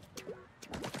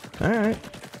 All right.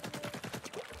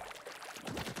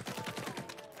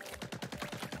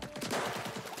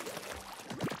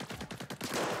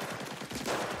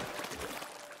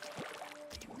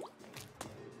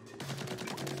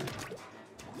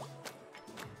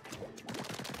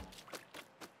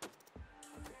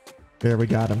 There, we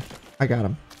got him. I got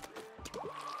him.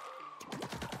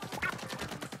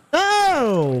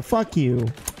 Oh, fuck you.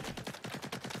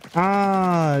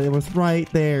 Ah, it was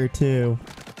right there too.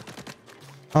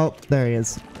 Oh, there he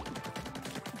is.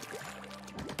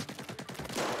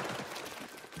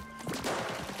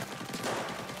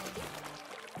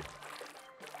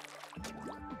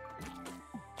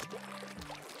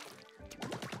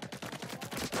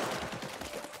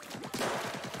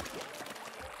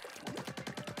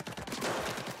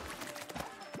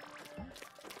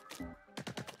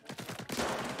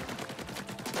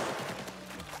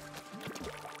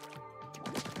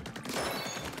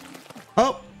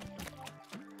 Oh!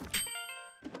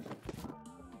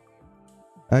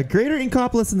 Greater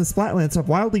Inkopolis and the Splatlands have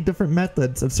wildly different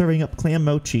methods of serving up clam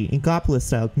mochi. Inkopolis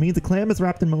style means the clam is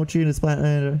wrapped in mochi and a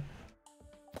Splatland.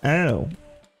 Oh.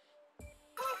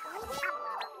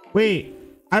 Wait.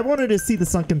 I wanted to see the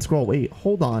sunken scroll. Wait,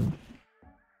 hold on.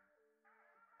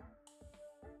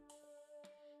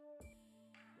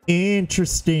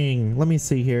 Interesting. Let me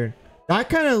see here. That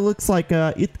kind of looks like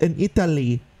an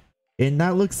Italy. And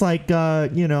that looks like,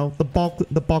 you know, the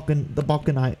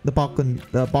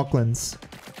Balkans.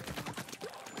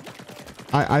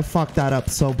 I fucked that up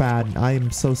so bad. I am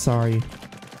so sorry.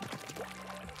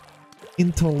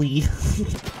 Italy.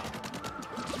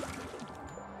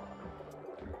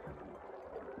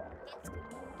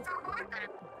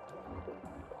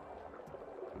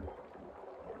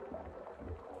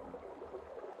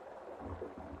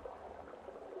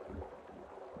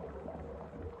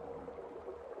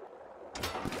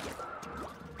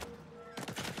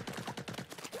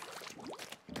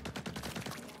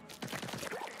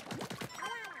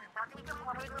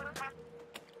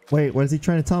 Wait, what is he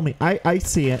trying to tell me? I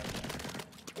see it.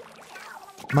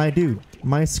 My dude,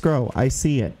 my scroll, I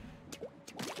see it.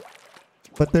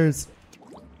 But there's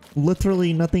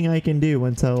literally nothing I can do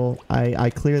until I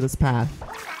clear this path.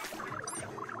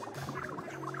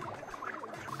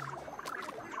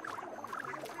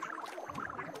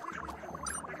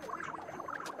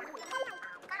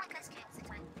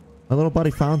 My little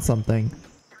buddy found something.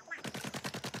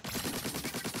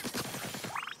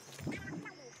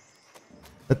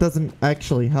 That doesn't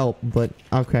actually help, but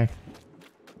okay.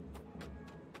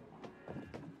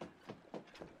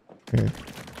 Here.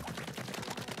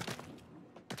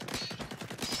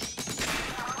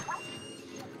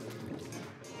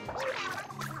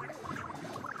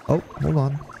 Oh, hold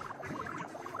on.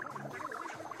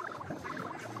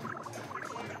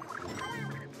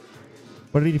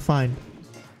 What did he find?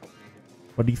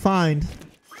 What did he find?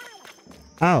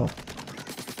 Oh.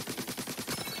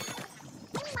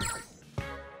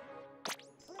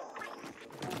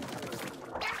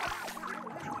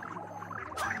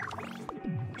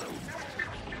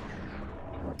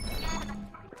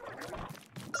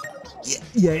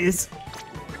 Yes.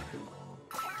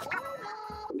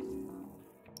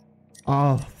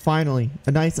 Oh, finally.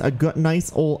 A good,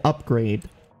 nice old upgrade.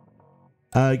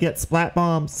 Get Splat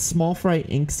Bomb, Small Fry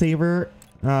Ink Saver.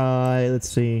 Let's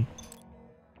see.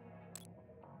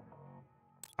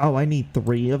 Oh, I need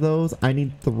 3 of those. I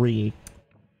need 3.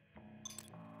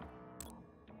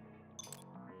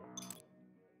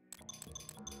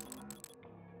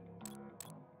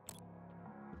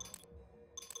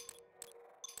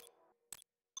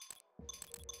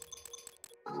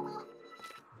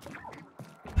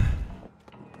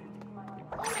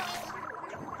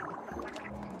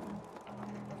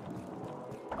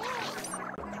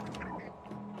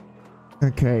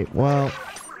 Okay, well,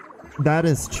 that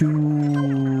is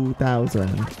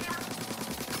 2,000.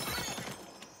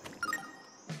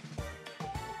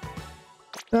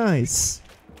 Nice.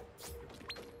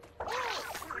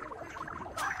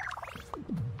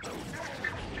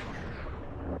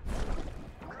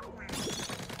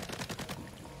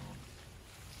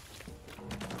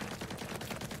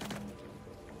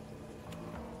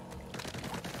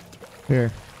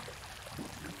 Here.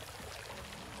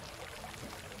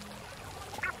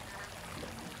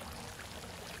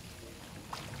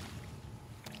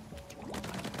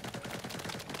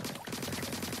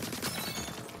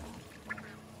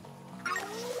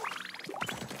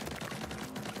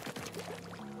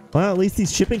 Well, at least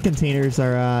these shipping containers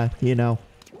are, you know,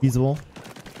 usable.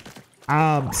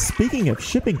 Speaking of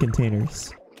shipping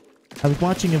containers, I was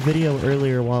watching a video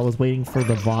earlier while I was waiting for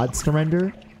the VODs to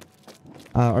render.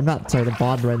 Or not, sorry, the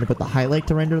VOD to render, but the highlight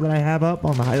to render that I have up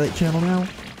on the highlight channel now.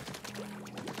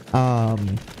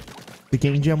 The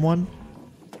Game Jam one.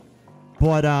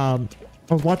 But, I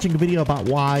was watching a video about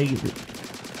why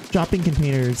shipping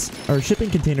containers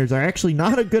are actually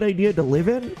not a good idea to live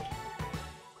in.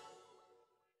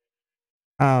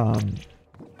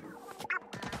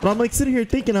 But I'm like sitting here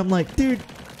thinking, I'm like, dude,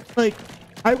 like,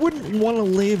 I wouldn't want to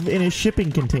live in a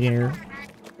shipping container.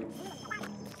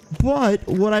 But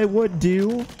what I would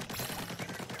do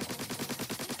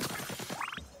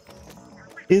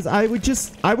is I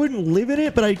wouldn't live in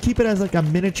it, but I'd keep it as like a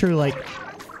miniature, like,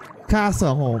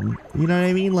 casa home. You know what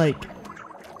I mean? Like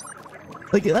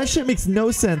that shit makes no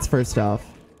sense, first off.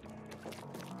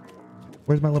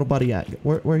 Where's my little buddy at?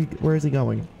 Where is he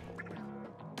going?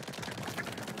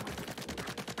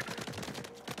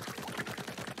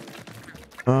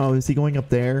 Oh, is he going up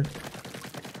there?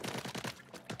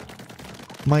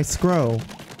 My scroll.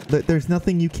 There's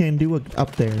nothing you can do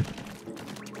up there.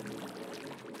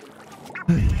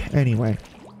 Anyway.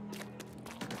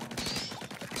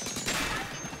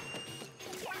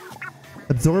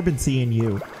 Absorbency in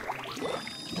you.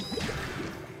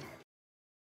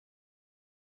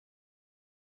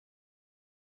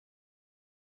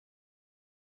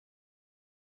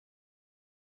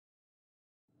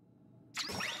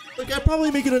 Like, I'd probably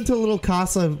make it into a little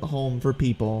casa home for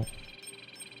people.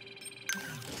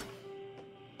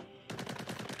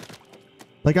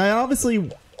 Like, I obviously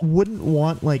wouldn't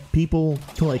want, like, people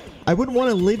to, like... I wouldn't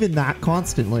want to live in that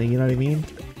constantly, you know what I mean?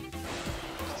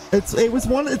 It's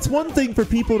one thing for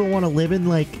people to want to live in,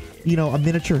 like, you know, a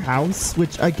miniature house,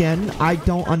 which, again, I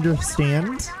don't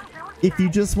understand. If you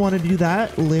just want to do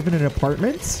that, live in an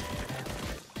apartment.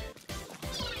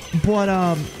 But,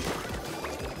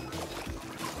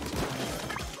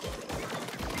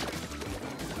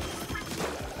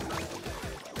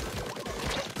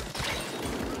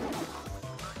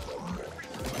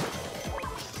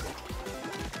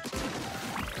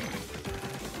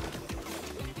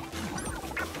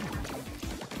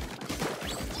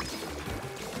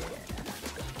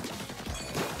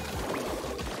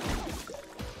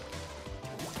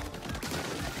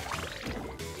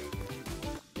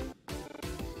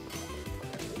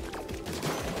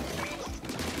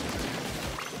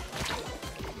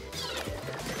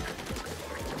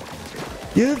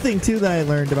 the other thing, too, that I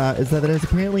learned about is that there's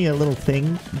apparently a little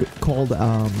thing called,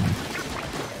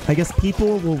 I guess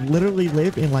people will literally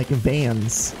live in, like,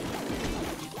 vans.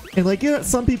 And like, you know,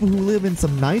 some people who live in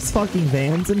some nice fucking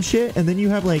vans and shit, and then you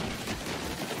have like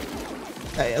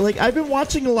I've been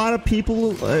watching a lot of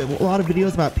people, a lot of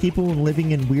videos about people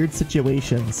living in weird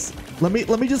situations. Let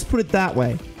me just put it that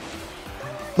way.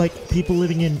 Like people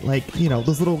living in like, you know,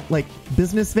 those little like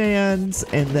business vans,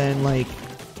 and then like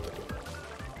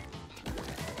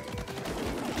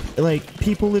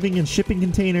people living in shipping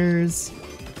containers.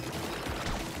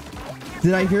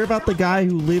 Did I hear about the guy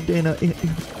who lived in a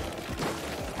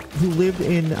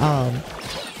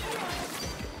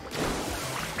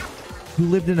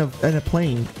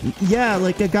plane? Yeah,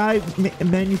 like a guy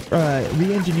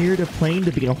re-engineered a plane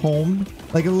to be a home,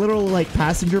 like a little like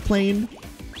passenger plane.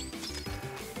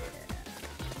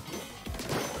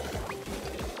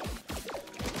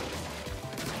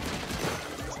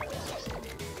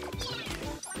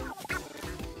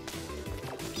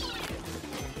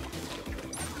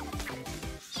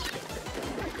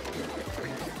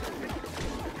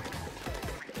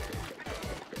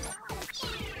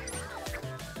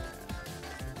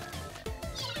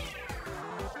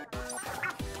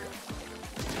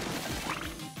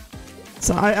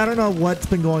 So I don't know what's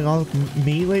been going on with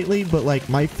me lately, but like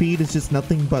my feed is just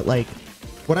nothing but like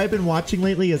what I've been watching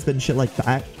lately has been shit like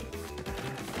that.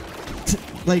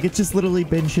 Like it's just literally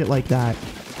been shit like that.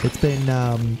 It's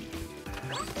been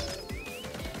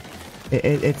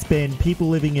it's been people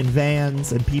living in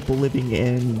vans and people living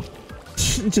in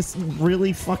just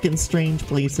really fucking strange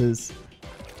places.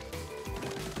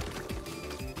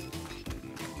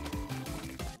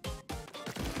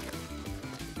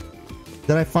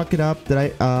 Did I fuck it up? Did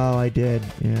I? Oh, I did.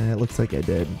 Yeah, it looks like I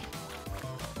did.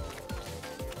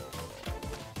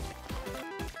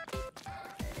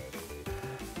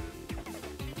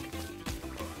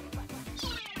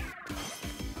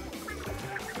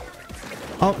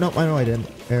 Oh, no, I know I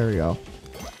didn't. There we go.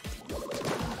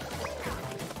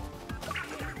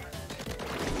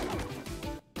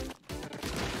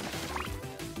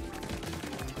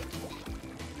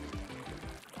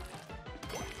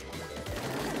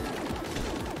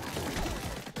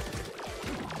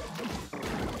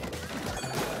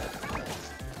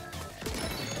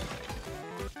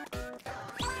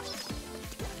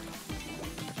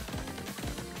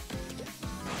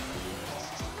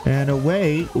 And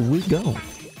away we go.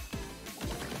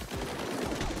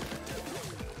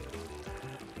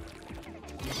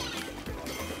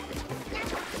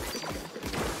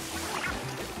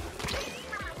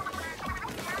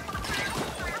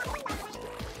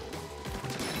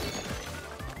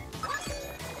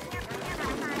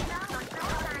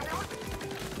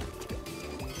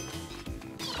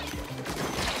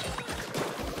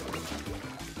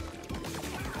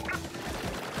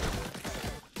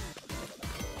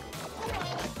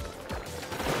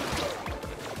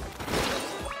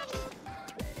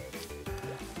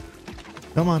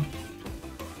 Come on.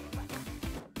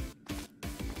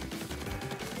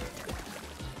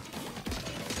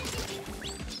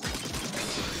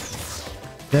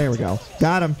 There we go.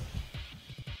 Got him.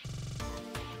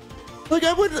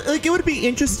 Like it would be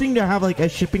interesting to have like a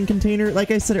shipping container,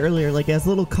 like I said earlier, like as a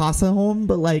little casa home,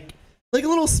 but like a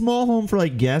little small home for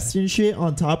like guests and shit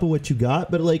on top of what you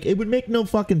got. But like it would make no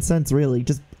fucking sense really.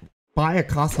 Just buy a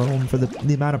casa home for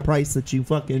the amount of price that you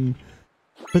fucking,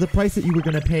 for the price that you were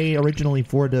going to pay originally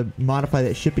for to modify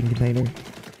that shipping container.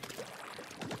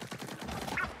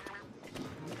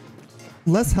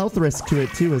 Less health risk to it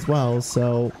too as well,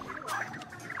 so...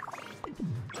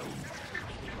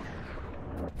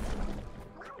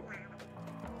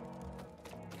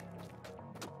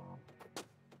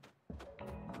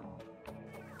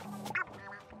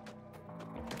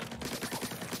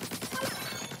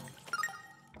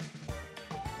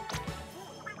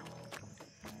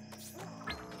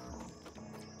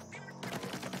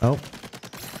 Oh.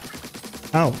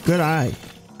 Oh, good eye.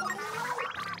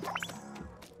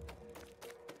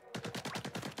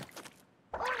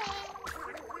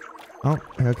 Oh,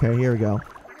 okay, here we go.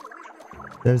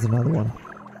 There's another one.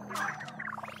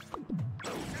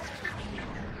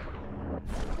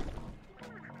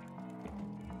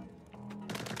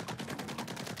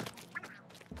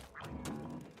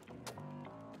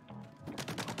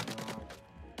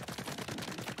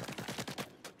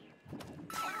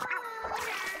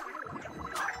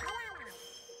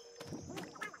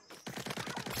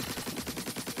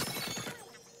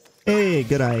 Hey,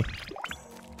 good eye.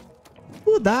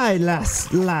 Good eye,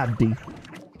 laddie.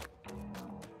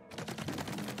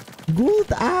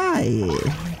 Good eye.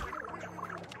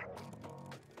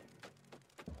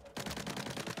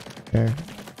 There.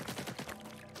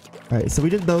 Alright, so we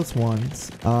did those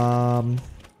ones. Oh,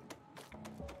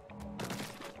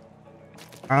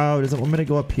 does it want me to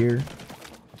go up here?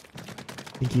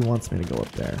 think he wants me to go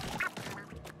up there.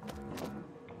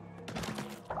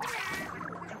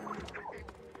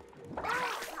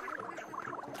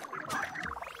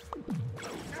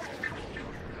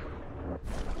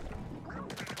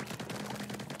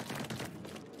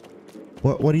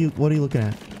 What are you looking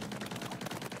at?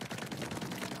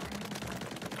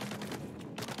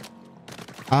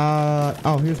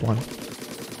 Oh, here's one.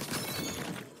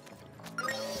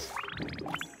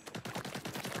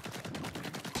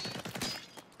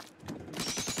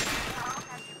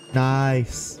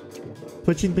 Nice.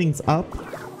 Switching things up.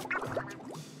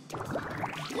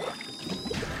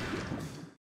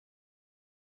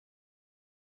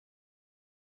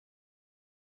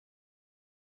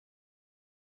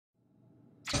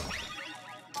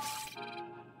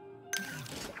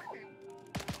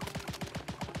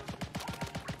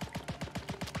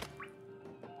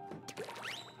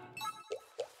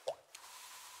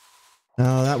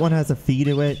 Oh, that one has a fee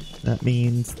to it. That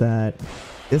means that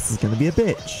this is gonna be a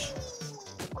bitch.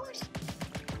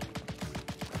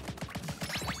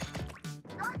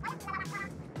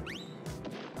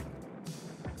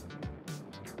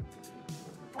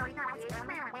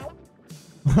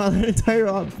 Wow, that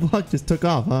entire block just took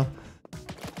off, huh?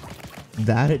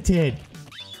 That it did.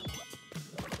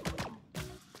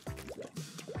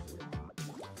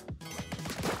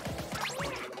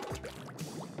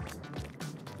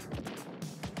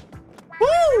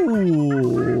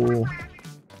 Woo!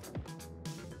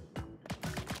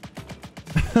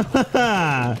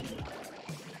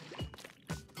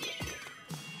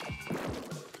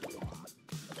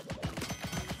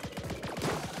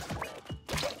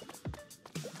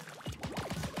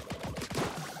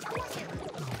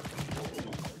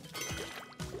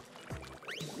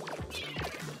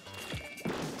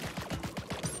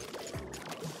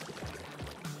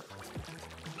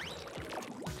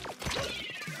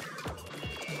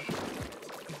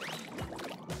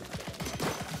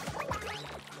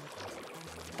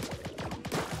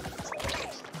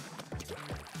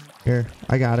 Here,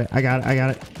 I got it. I got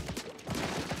it.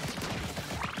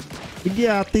 We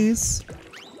got these.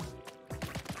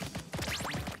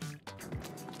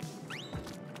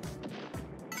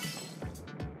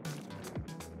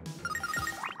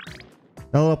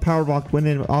 That little power block went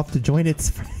in off to join its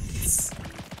friends.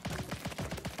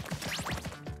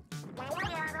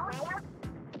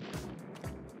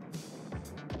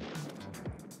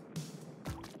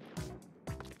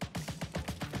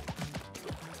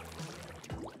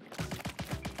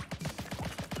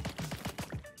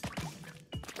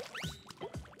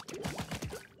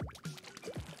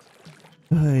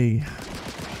 Hey,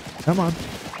 come on.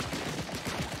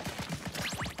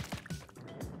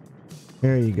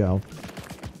 There you go.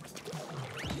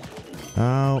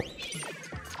 Oh.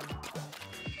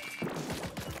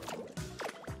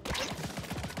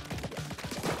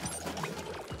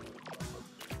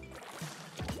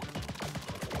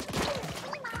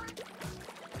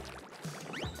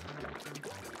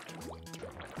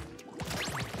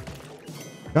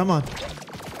 Come on.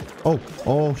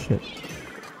 Oh shit.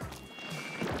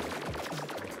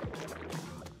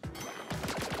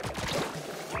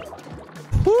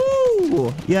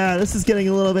 Woo! Yeah, this is getting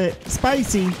a little bit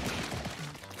spicy.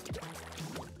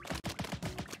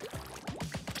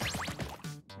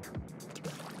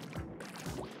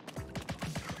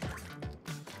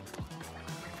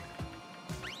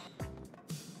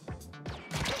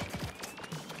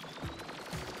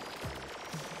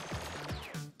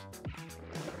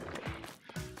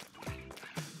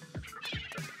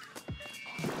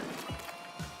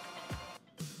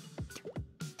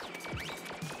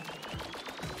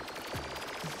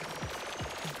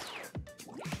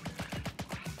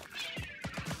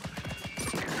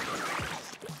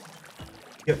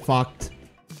 Get fucked.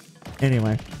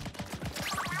 Anyway.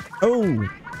 Oh,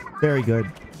 very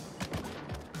good.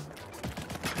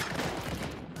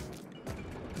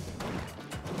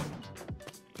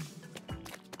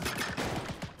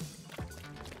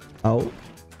 Oh.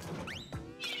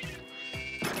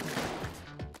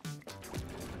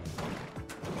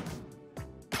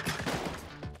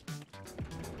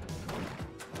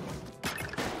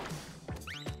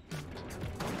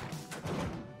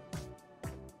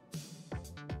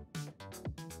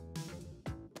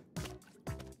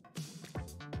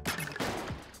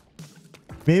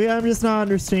 Maybe I'm just not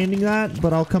understanding that,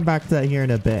 but I'll come back to that here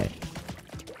in a bit.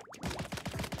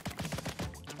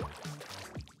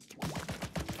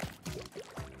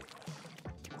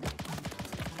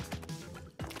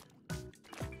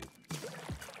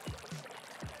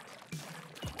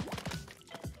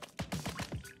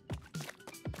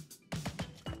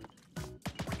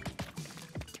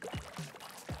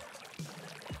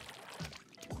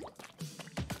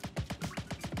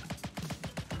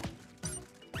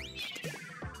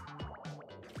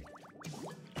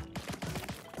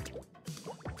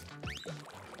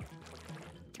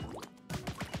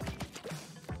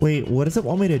 Wait, what does it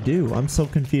want me to do? I'm so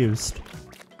confused.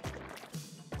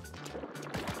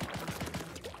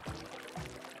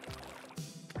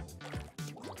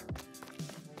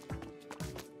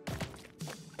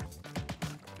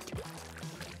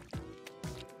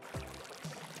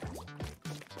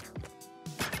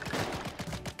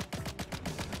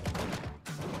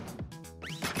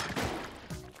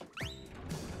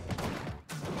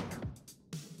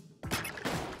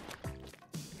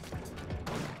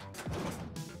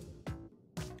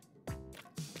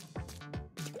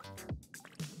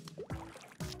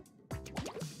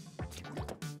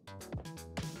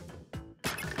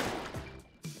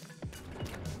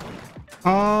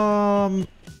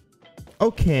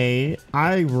 Okay,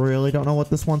 I really don't know what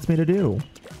this wants me to do.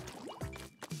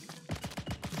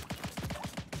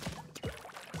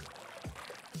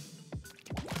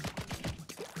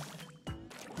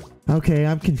 Okay,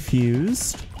 I'm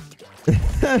confused.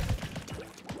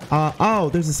 Oh,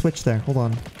 there's a switch there. Hold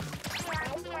on.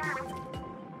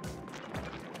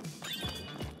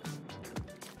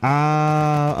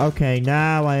 Okay,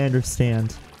 now I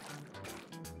understand.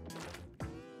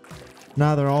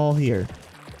 Now they're all here.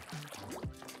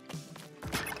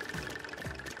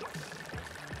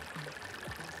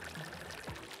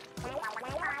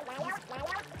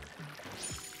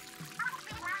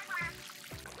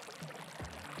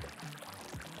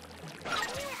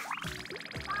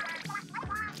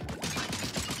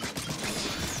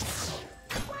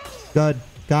 Good.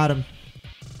 Got him.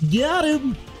 Got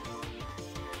him!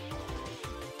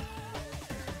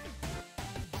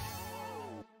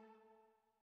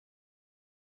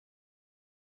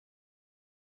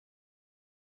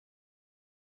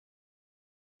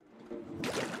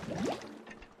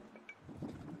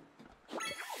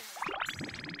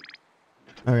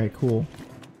 Alright, cool.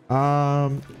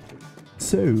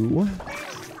 So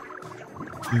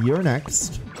you're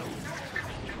next.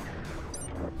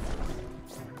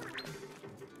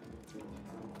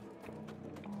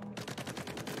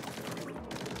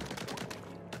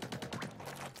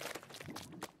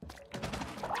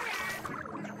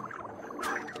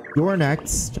 You're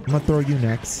next. I'm gonna throw you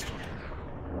next.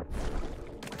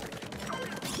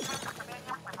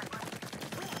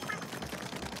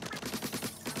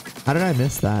 How did I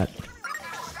miss that?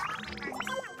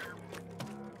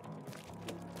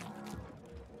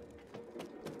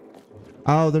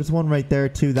 Oh, there's one right there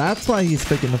too. That's why he's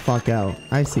freaking the fuck out.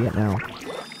 I see it now.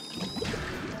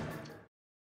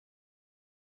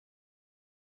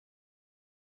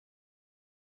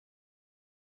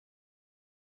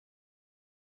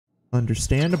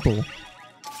 Understandable.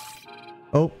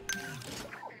 Oh.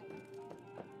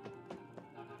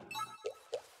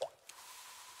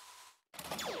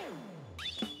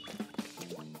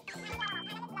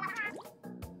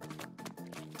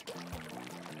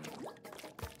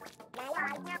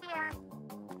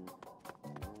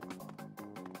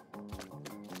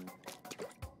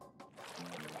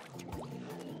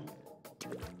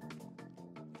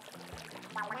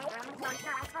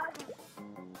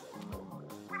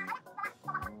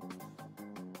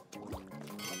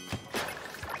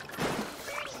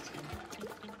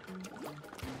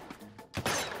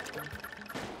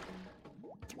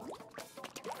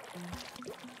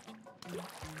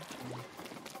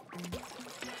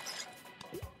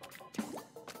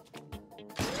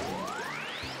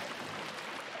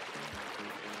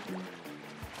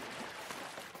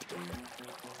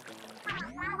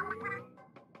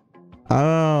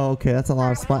 Oh, okay, that's a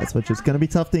lot of spot switches. It's gonna be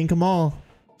tough to ink them all.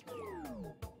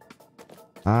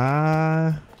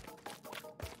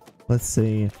 Let's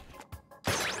see.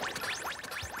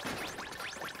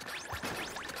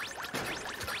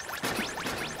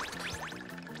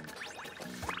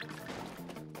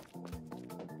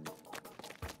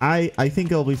 I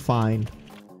think it'll be fine.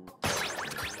 I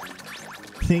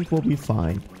think we'll be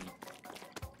fine.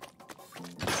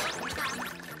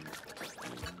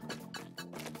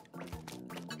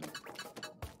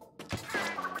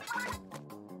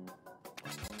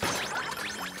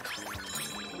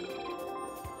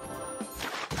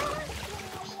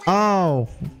 Oh.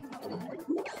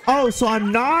 Oh, so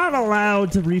I'm not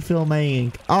allowed to refill my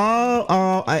ink.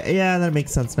 Yeah, that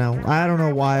makes sense now. I don't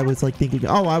know why I was like thinking,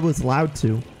 oh, I was allowed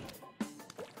to.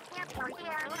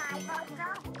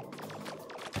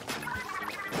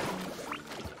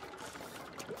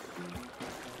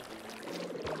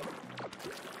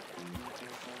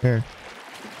 Here.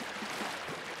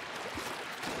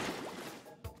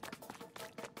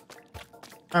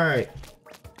 All right.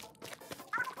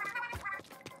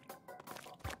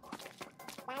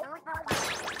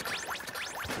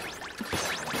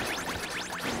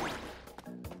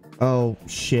 Oh,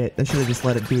 shit. I should have just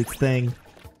let it do its thing.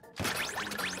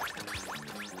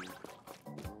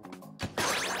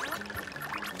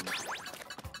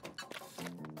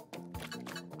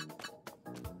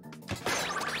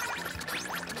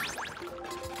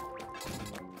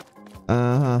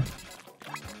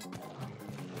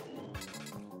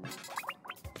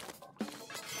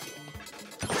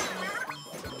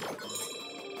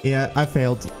 Yeah, I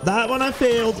failed. That one I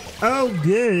failed. Oh,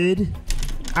 good.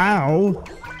 Ow.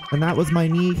 And that was my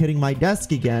knee hitting my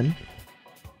desk again.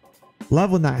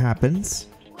 Love when that happens.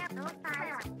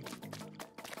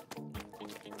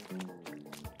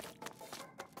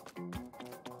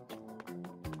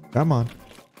 Come on.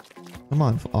 Come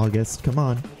on, August. Come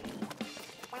on.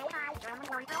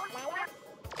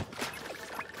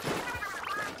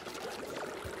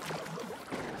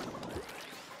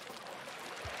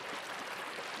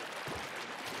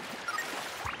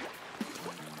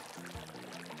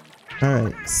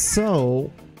 Alright,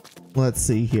 so let's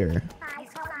see here.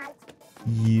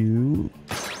 You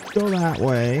go that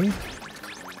way.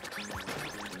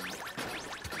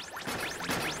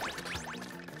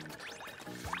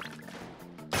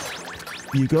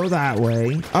 You go that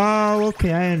way. Oh,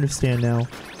 okay, I understand now.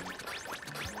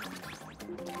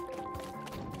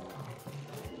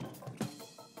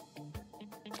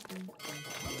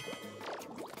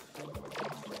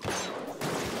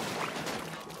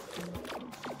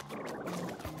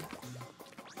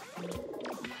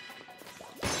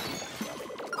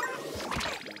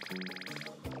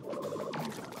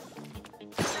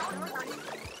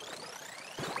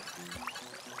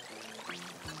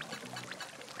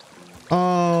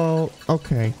 Oh,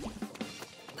 okay.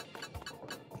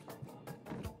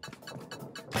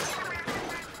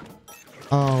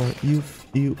 Oh, you.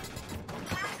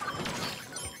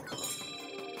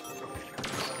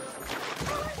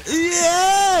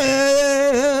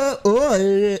 Yeah.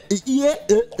 Oh, yeah.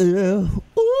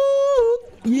 Ooh,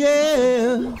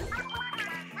 yeah.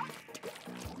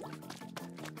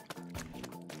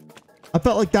 I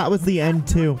felt like that was the end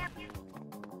too.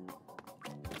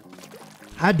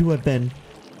 Had to have been.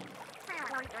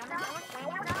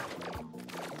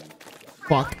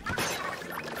 Fuck.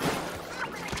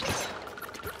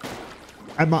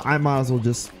 I might as well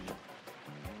just.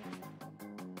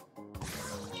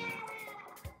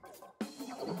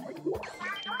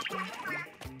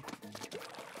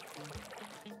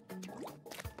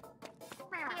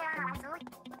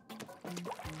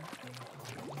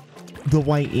 The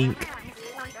white ink.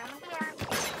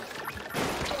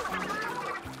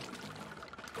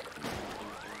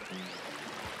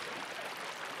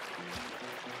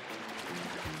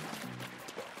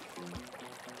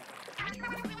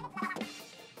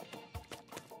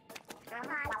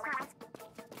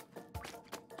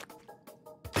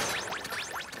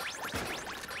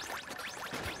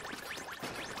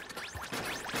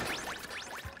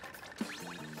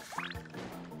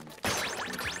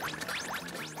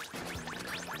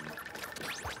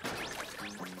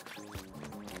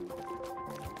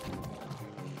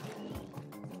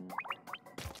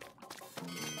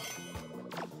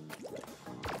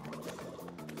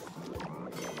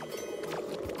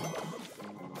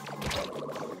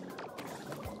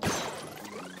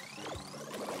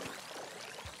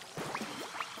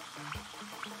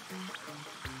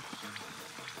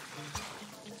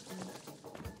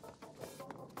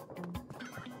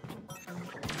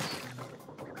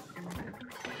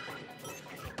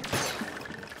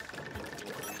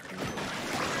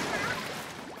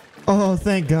 Oh,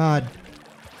 thank God.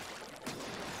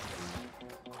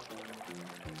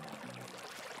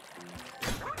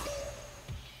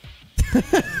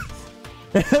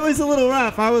 It was a little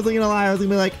rough. I wasn't gonna lie. I was gonna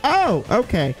be like, oh,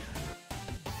 okay.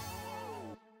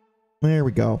 There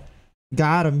we go.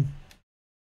 Got him.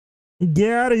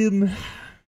 Got him.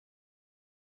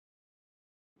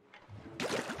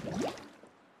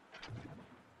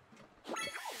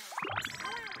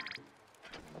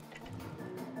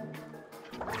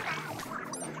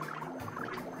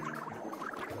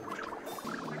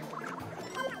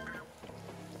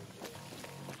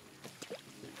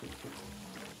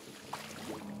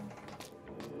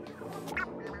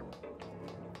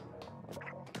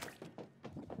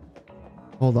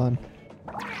 Hold on.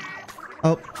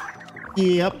 Oh,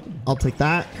 yep. I'll take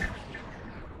that.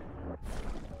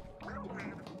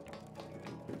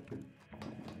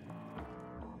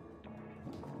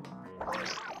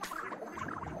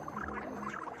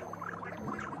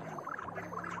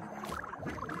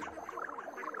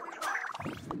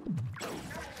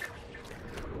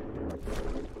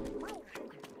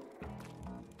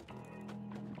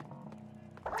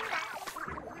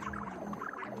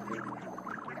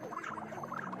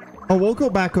 Oh, we'll go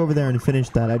back over there and finish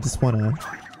that. I just want to...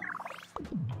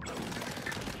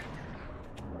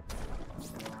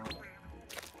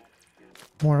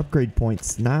 More upgrade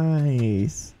points.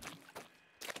 Nice.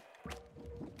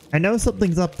 I know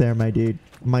something's up there, my dude.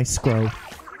 My scroll.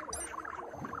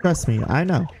 Trust me, I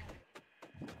know.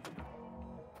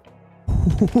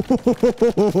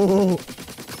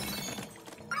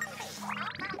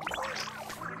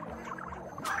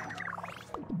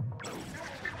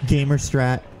 gamer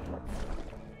strat.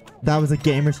 That was a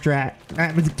gamer strat.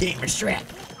 That was a gamer strat.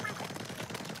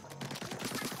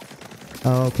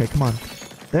 Oh, okay, come on.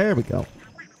 There we go.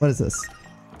 What is this?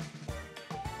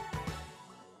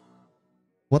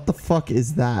 What the fuck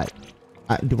is that?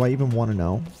 Do I even want to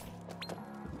know?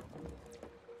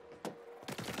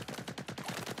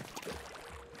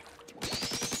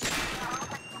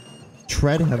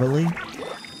 Tread heavily.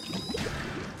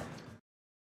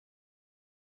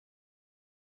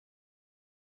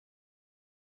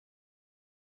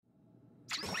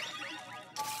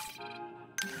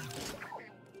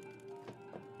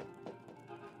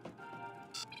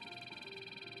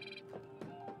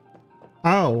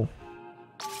 Oh.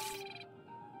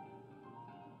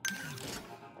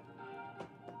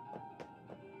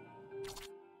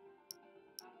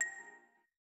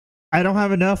 I don't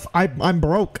have enough. I'm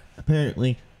broke,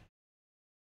 apparently.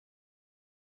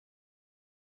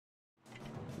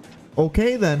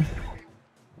 Okay, then.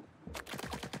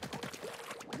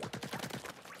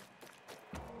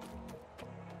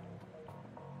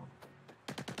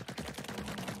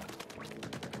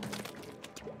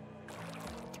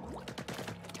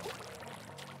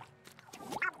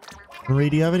 Marie,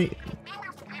 do you have any?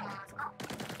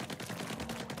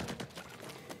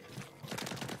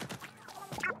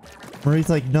 Marie's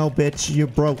like, no, bitch, you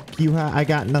broke. I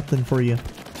got nothing for you.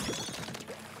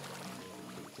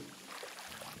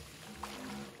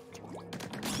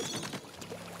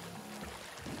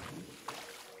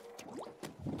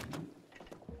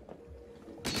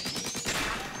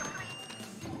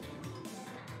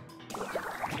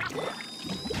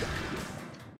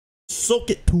 Soak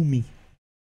it to me.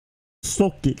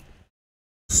 Soak it.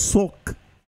 Soak.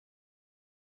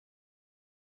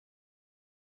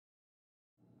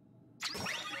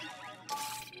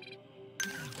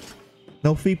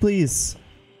 No fee, please.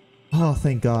 Oh,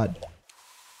 thank God.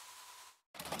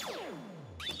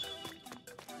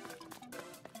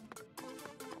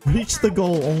 Reach the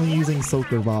goal only using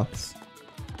Soaker Box.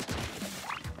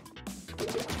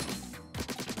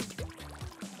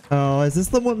 Oh, is this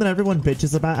the one that everyone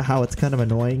bitches about? How it's kind of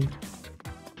annoying?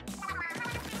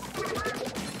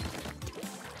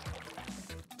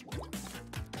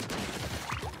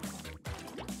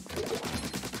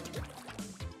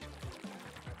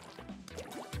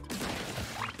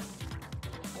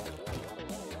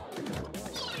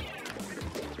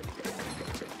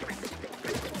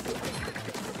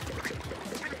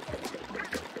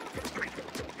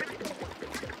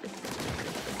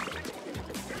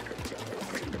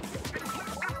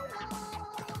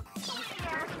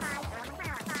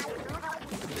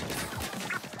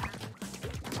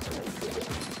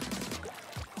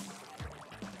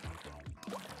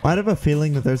 I have a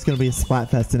feeling that there's going to be a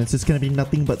Splatfest and it's just going to be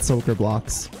nothing but Soaker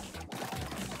blocks.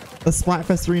 A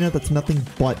Splatfest arena that's nothing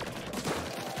but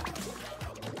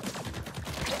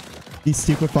these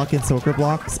stupid fucking Soaker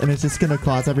blocks, and it's just going to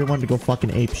cause everyone to go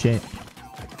fucking ape shit.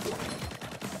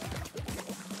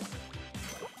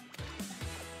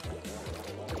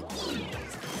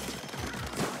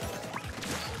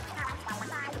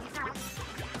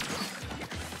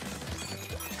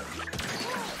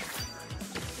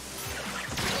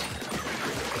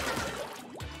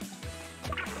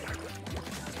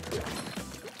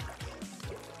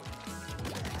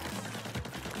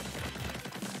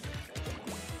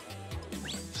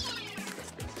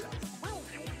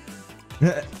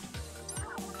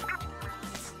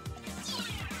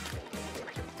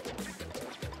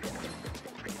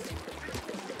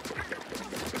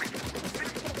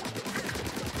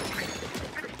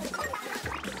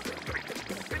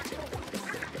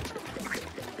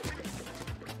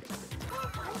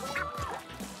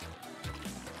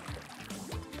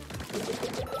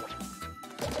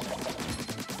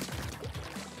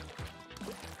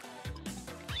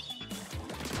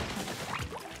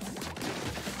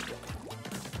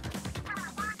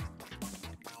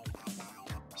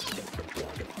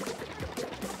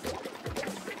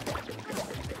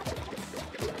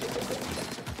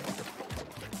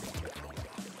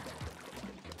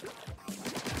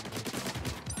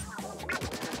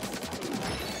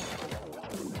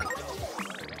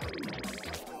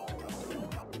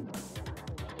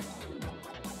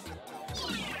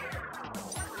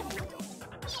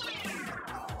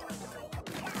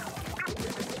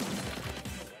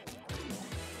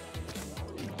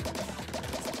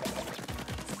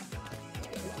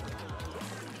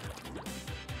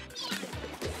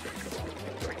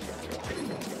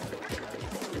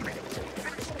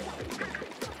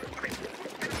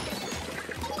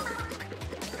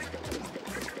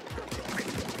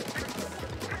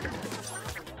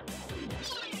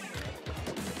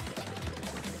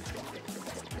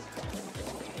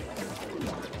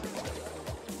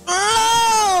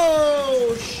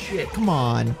 Come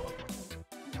on.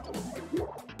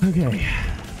 Okay.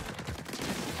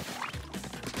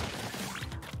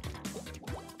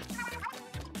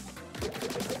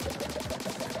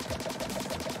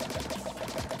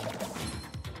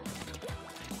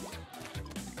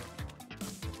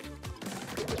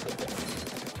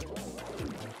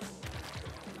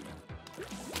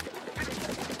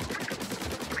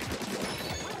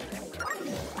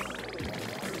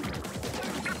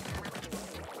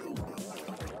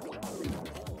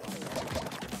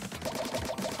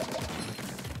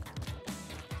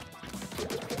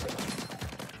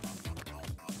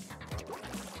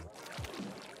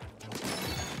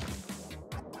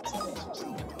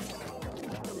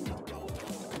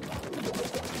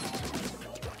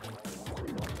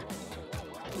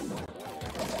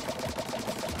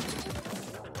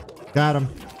 Got him.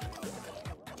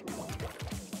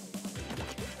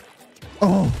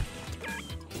 Oh.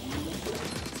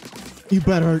 You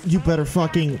better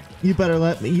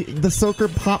let me. The soaker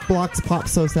pop blocks pop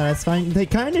so satisfying. They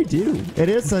kind of do. It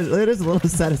is a little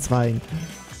satisfying.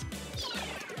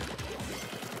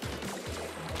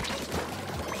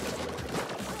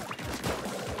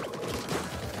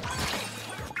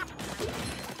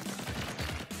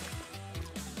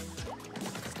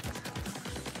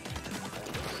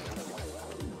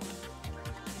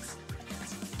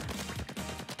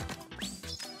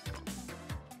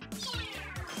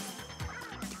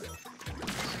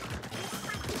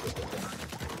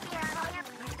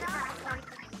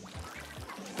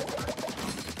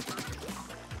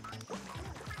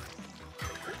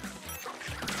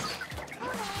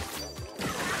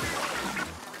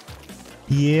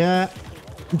 Yeah,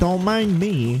 don't mind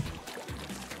me.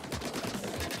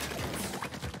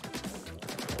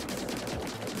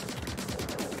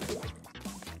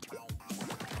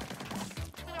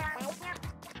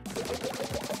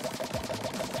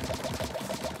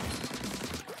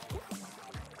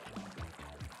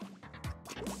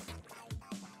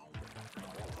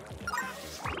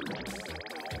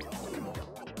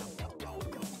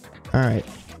 All right,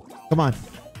 come on.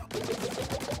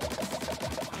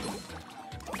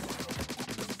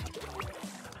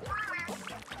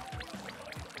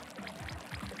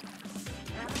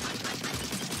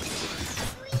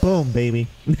 Boom, baby.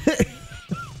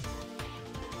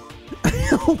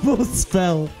 I almost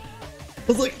fell. I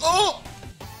was like, oh!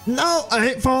 No, I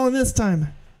ain't falling this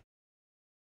time.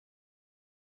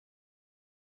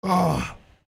 Oh.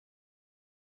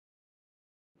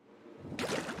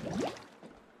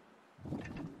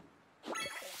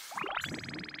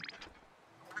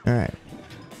 All right.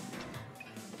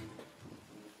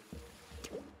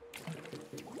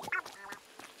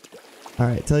 All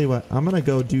right, tell you what, I'm gonna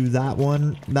go do that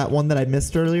one that I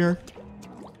missed earlier.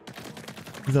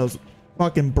 Because I was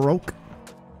fucking broke.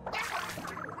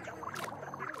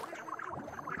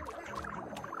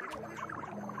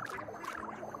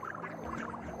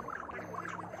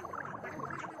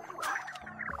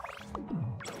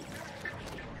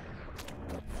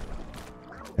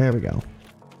 There we go.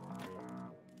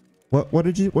 What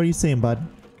are you saying, bud?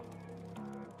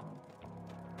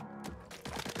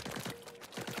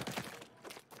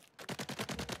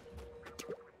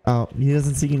 Oh, he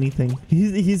doesn't see anything.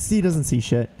 He doesn't see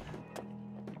shit.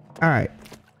 All right.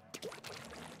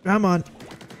 Come on.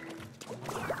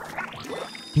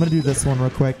 I'm gonna do this one real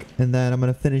quick, and then I'm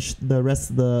gonna finish the rest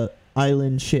of the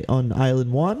island shit on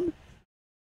island 1.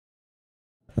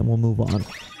 Then we'll move on.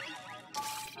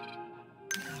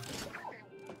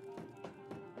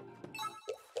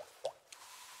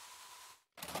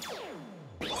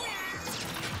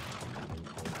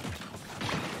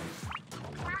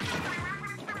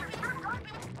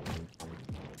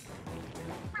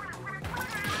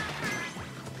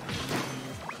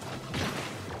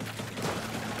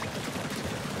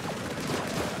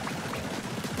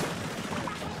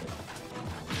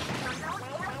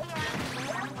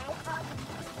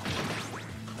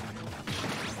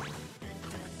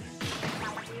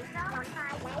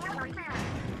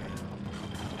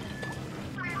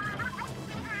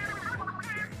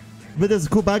 But there's a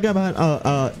cool bad guy behind.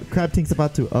 Crab Tink's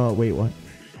about to. Oh, wait, what?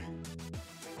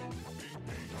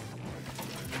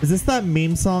 Is this that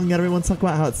meme song that everyone's talking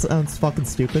about? How it sounds fucking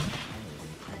stupid?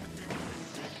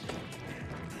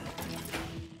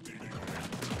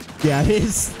 Yeah, it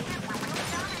is.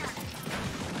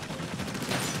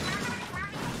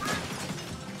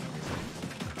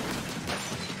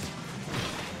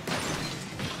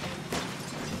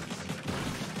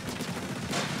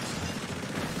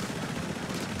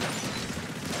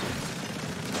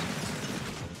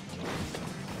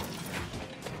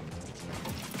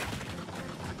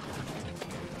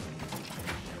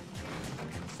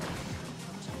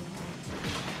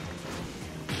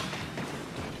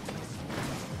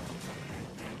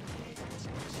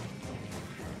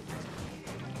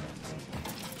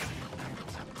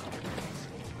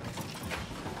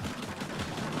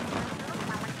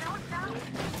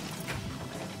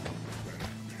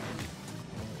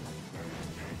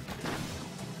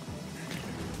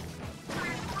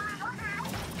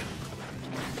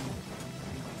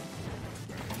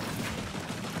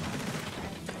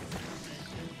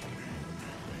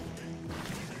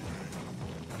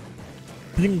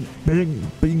 Bing,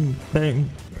 bing, bing, bang.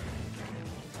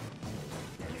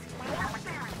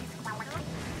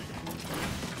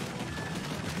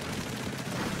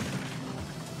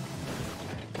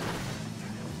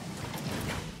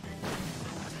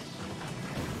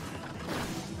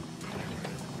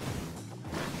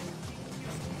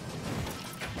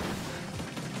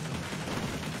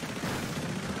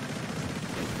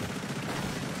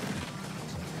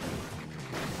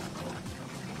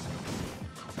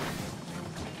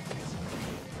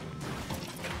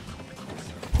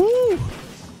 Woo!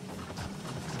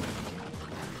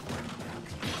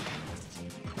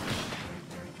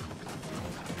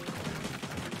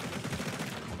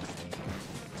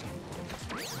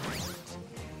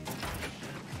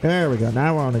 There we go.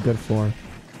 Now we're on a good floor.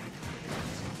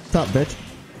 What's up, bitch?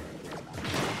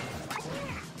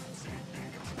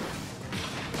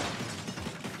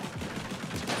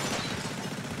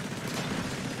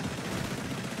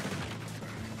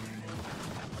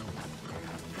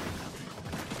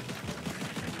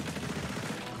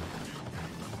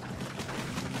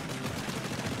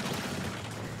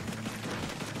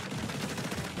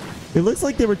 It looks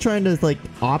like they were trying to, like,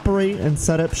 operate and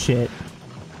set up shit.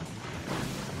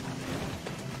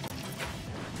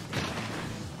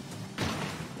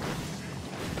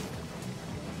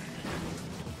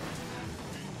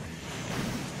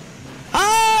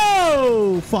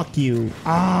 Oh! Fuck you.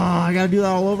 Ah, I gotta do that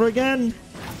all over again?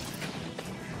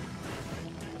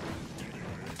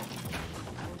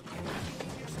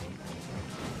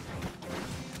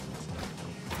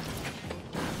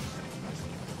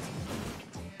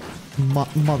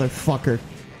 Motherfucker.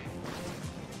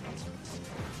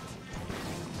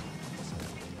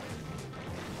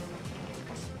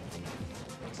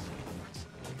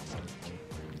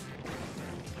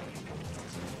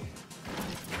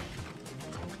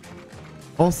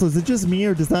 Also, is it just me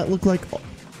or does that look like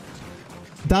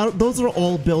that? Those are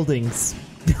all buildings.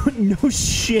 No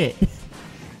shit.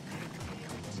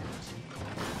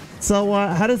 So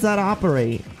how does that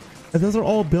operate? Those are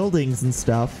all buildings and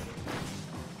stuff.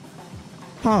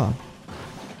 Huh.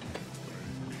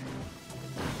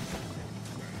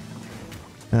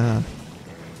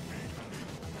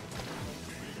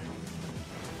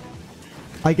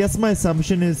 I guess my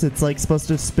assumption is it's like supposed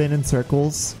to spin in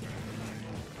circles.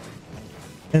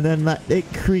 And then that it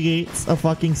creates a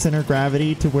fucking center of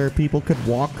gravity to where people could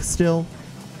walk still.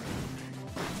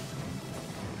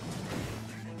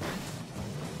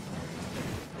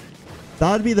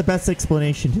 That would be the best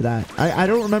explanation to that. I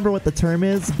don't remember what the term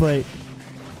is, but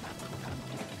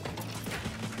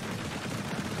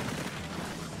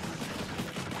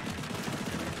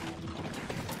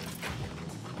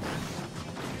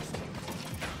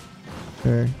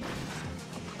sure.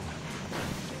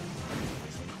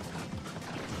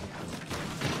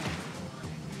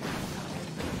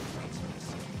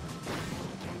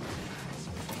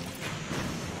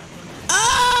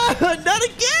 Ah! Not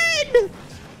again!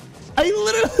 I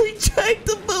literally tried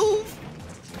to move.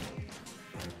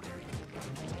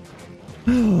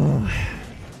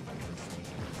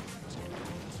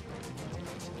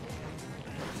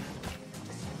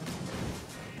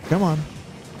 Come on.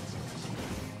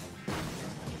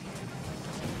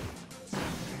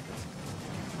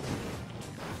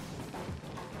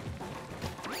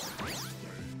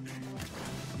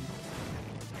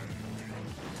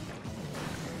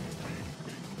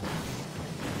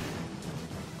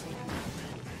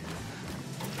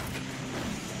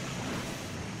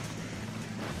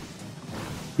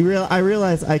 I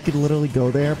realize I could literally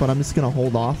go there, but I'm just gonna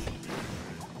hold off.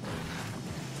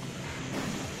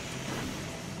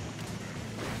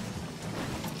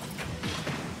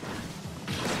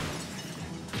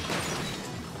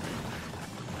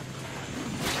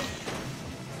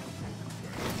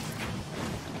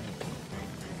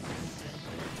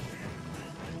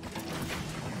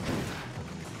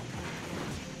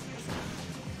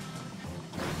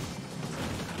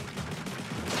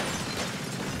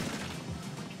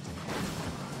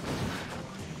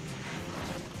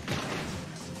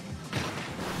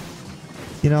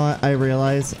 You know what? I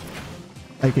realize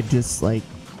I could just, like...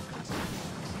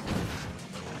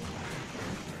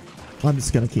 I'm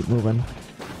just gonna keep moving.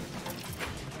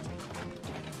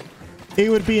 It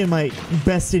would be in my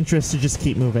best interest to just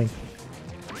keep moving.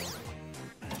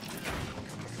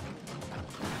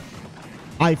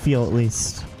 I feel, at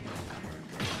least.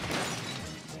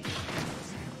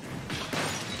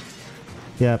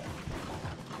 Yep.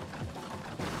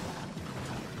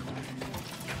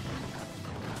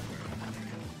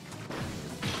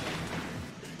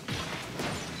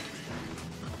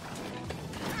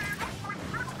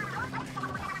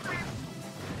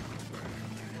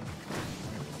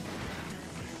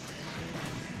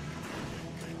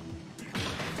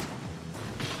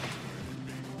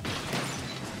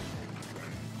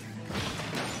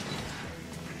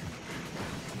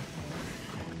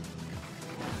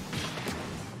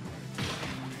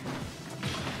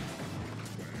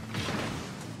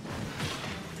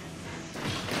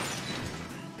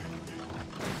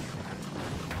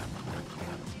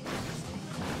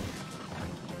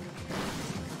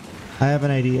 I have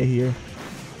an idea here.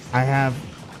 I have...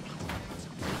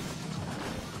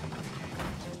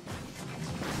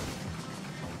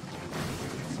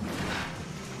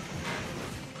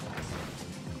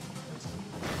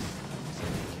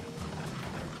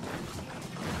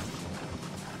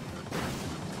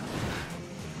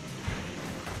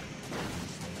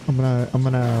 I'm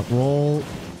gonna roll.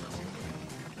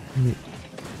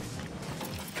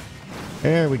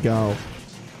 There we go.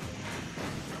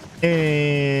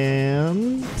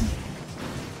 And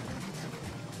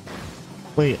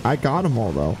wait, I got them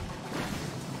all though.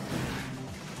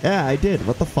 Yeah, I did.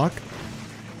 What the fuck?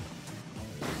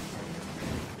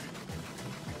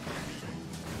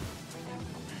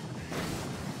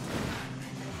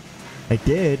 I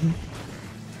did.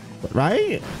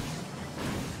 Right?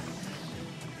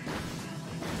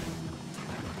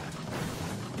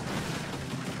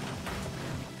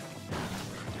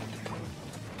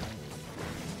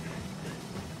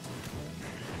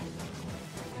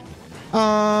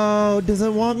 Oh, does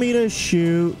it want me to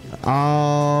shoot?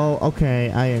 Oh, okay.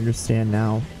 I understand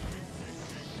now.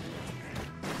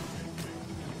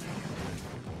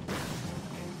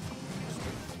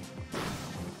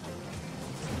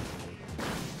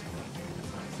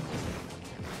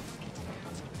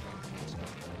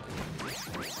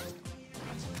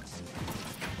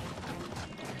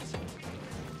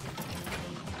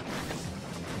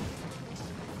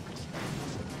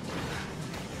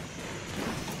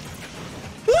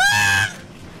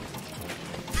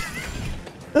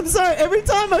 I'm sorry, every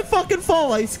time I fucking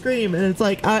fall, I scream, and it's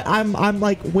like I'm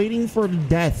like waiting for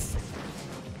death.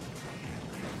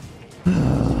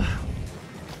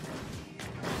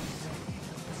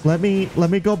 Let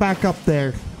me go back up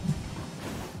there.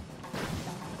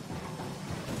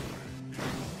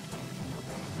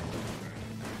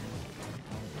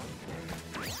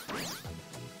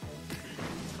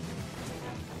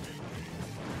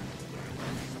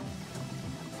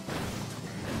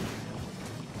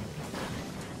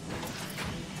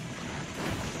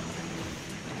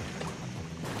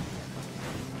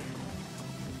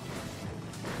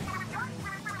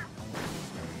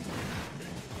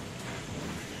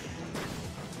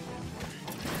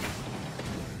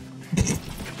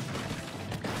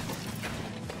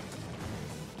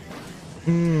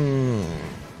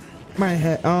 My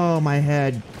head. Oh, my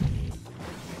head.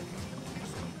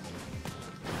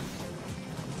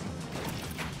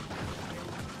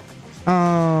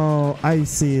 Oh, I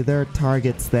see. There are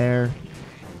targets there.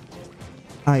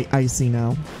 I see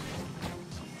now.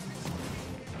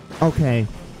 Okay.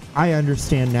 I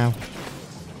understand now.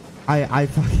 I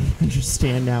fucking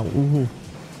understand now. Ooh.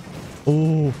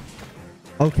 Ooh.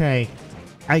 Okay.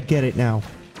 I get it now.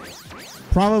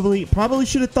 Probably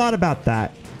should have thought about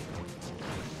that.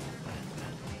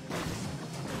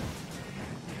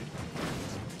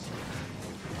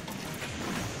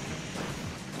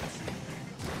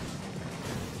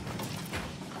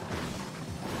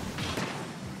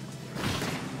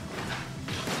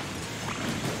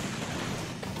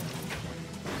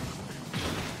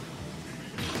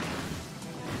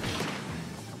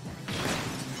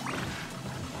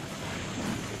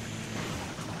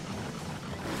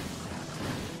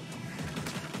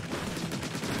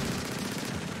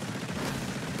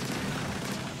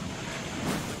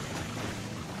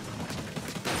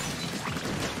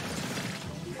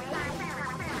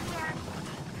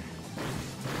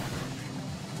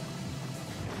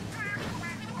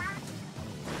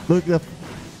 Look the...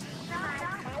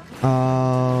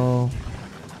 Oh.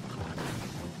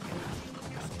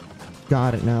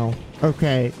 Got it now.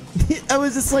 Okay. I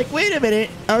was just like, wait a minute.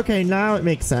 Okay, now it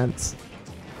makes sense.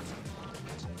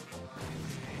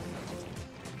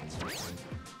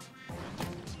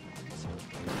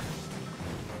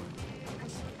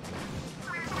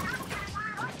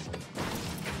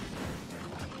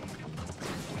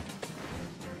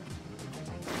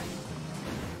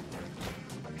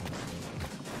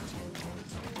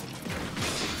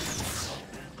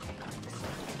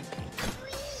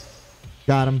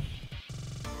 Got him.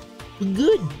 We're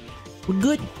good. We're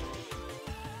good.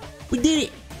 We did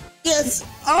it. Yes.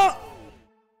 Oh.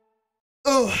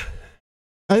 Oh.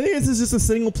 I think this is just a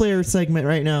single player segment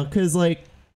right now, because like,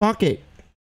 fuck it.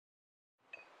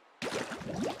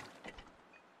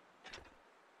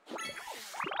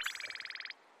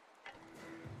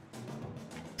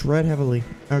 Tread heavily.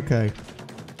 Okay.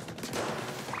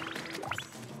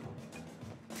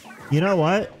 You know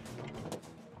what?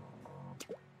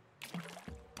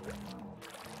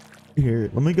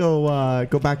 Here, let me go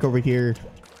back over here.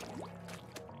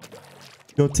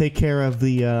 Go take care of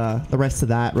the rest of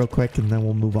that real quick, and then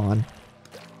we'll move on.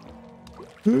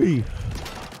 Hey.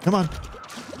 Come on.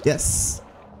 Yes.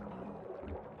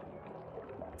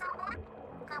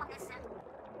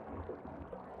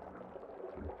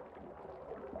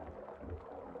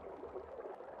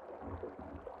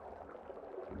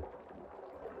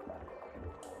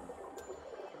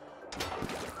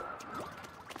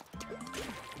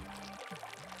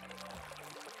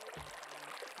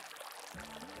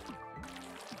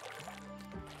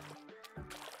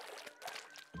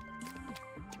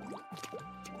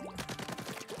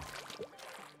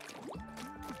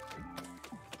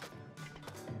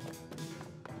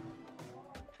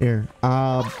 Here.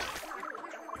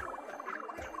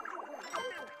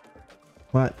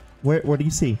 What? What do you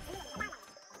see?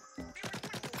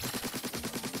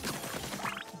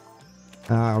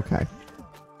 Ah, okay.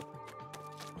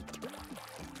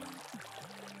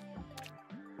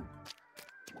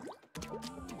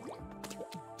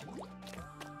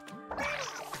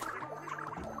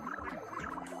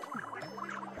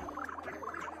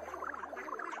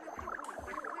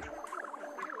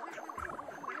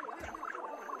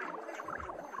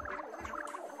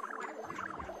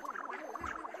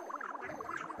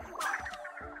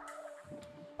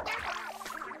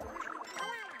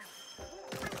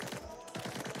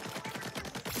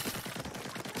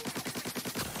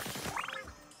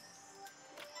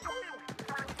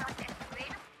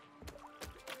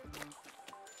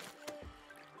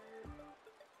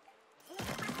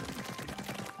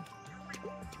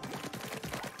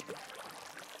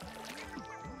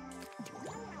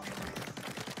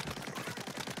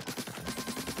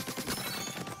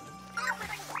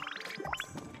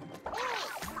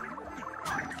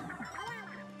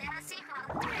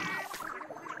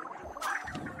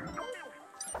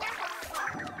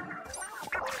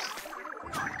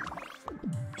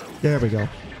 There we go.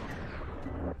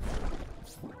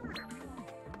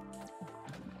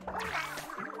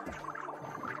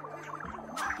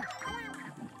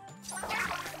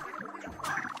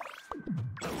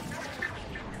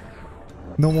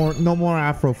 No more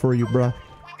afro for you, bruh.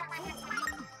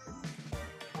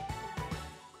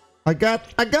 I got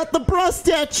the bra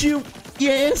statue.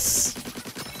 Yes.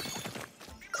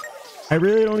 I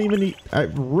really don't even need. I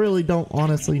really don't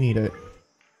honestly need it.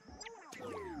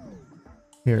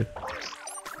 Here.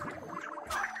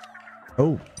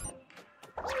 Oh.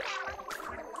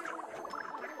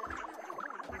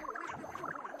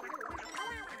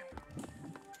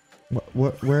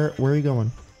 Where are you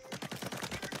going?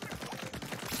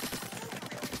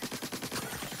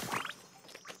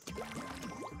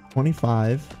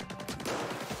 $25.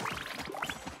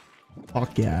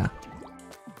 Fuck yeah.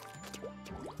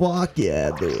 Fuck yeah,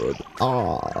 dude.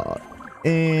 Ah.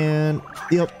 And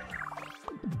yep.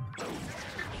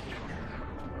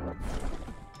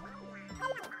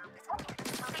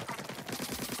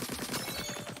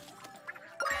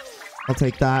 I'll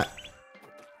take that.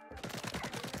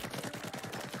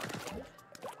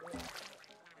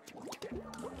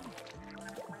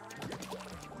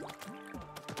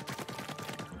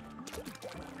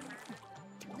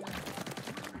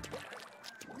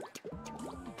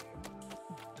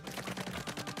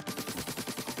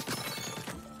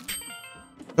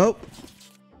 Oh.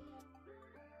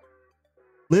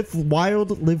 Live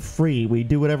wild, live free. We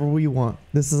do whatever we want.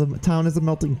 This is town is a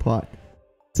melting pot.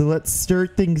 So let's stir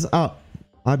things up.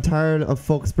 I'm tired of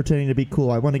folks pretending to be cool.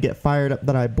 I want to get fired up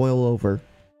that I boil over.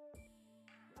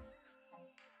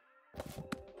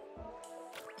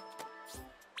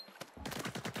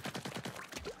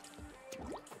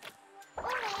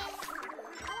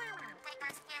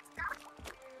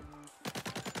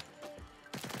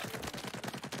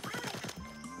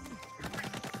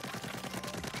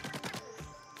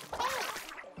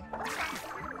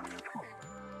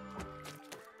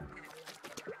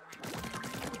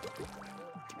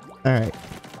 All right.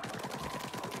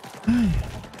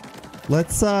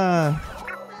 Let's oh,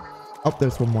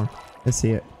 there's one more. I see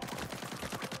it.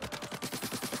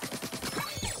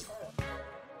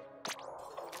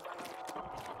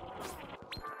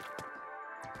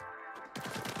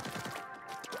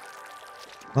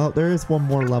 Oh, there is one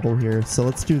more level here, so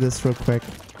let's do this real quick.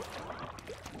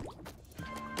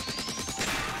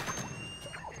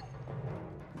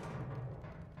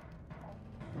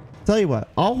 Tell you what,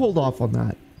 I'll hold off on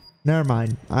that. Never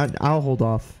mind. I'll hold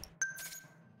off.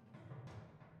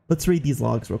 Let's read these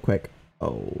logs real quick.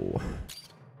 Oh.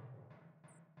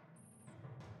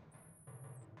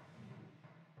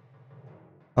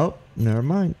 Oh, never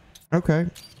mind. Okay.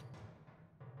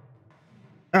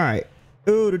 Alright.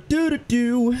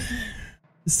 The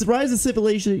rise of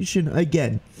civilization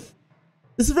again.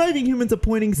 The surviving humans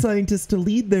appointing scientists to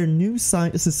lead their new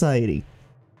society,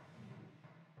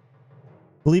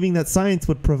 believing that science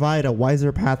would provide a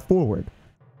wiser path forward.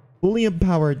 Fully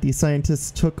empowered, these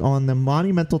scientists took on the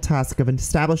monumental task of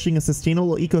establishing a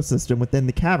sustainable ecosystem within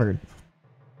the cavern.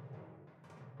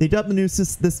 They dubbed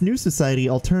this new society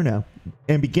Alterna,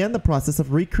 and began the process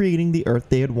of recreating the Earth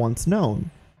they had once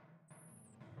known.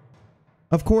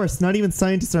 Of course, not even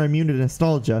scientists are immune to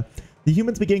nostalgia. The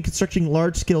humans began constructing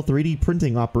large-scale 3D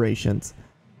printing operations.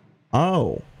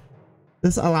 Oh.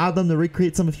 This allowed them to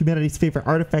recreate some of humanity's favorite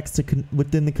artifacts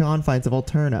within the confines of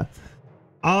Alterna.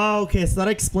 Oh, okay, so that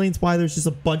explains why there's just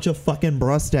a bunch of fucking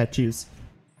bra statues.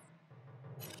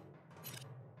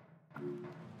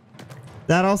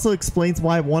 That also explains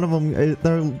why one of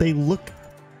them, they look...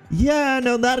 Yeah,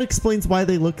 no, that explains why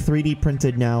they look 3D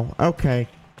printed now. Okay.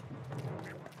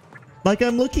 Like,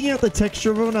 I'm looking at the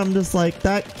texture of it, and I'm just like,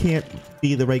 that can't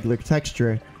be the regular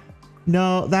texture.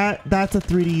 No, that's a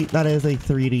 3D... That is a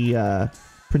 3D,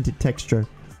 printed texture.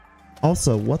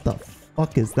 Also, what the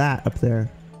fuck is that up there?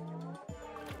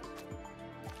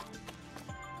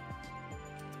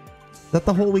 Is that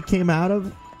the hole we came out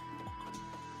of?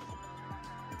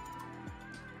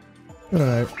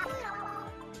 Alright.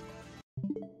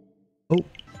 Oh.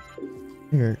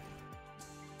 Here.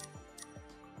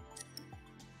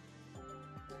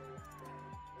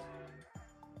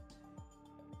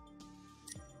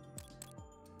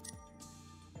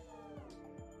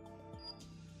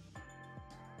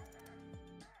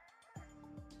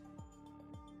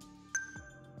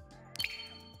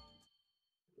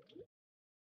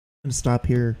 I'm gonna stop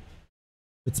here.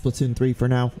 It's Splatoon 3 for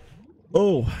now.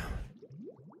 Oh.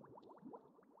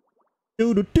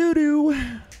 Doo-doo-doo-doo.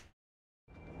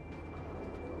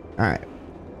 Alright.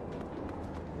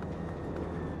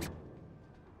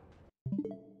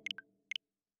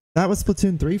 That was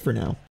Splatoon 3 for now.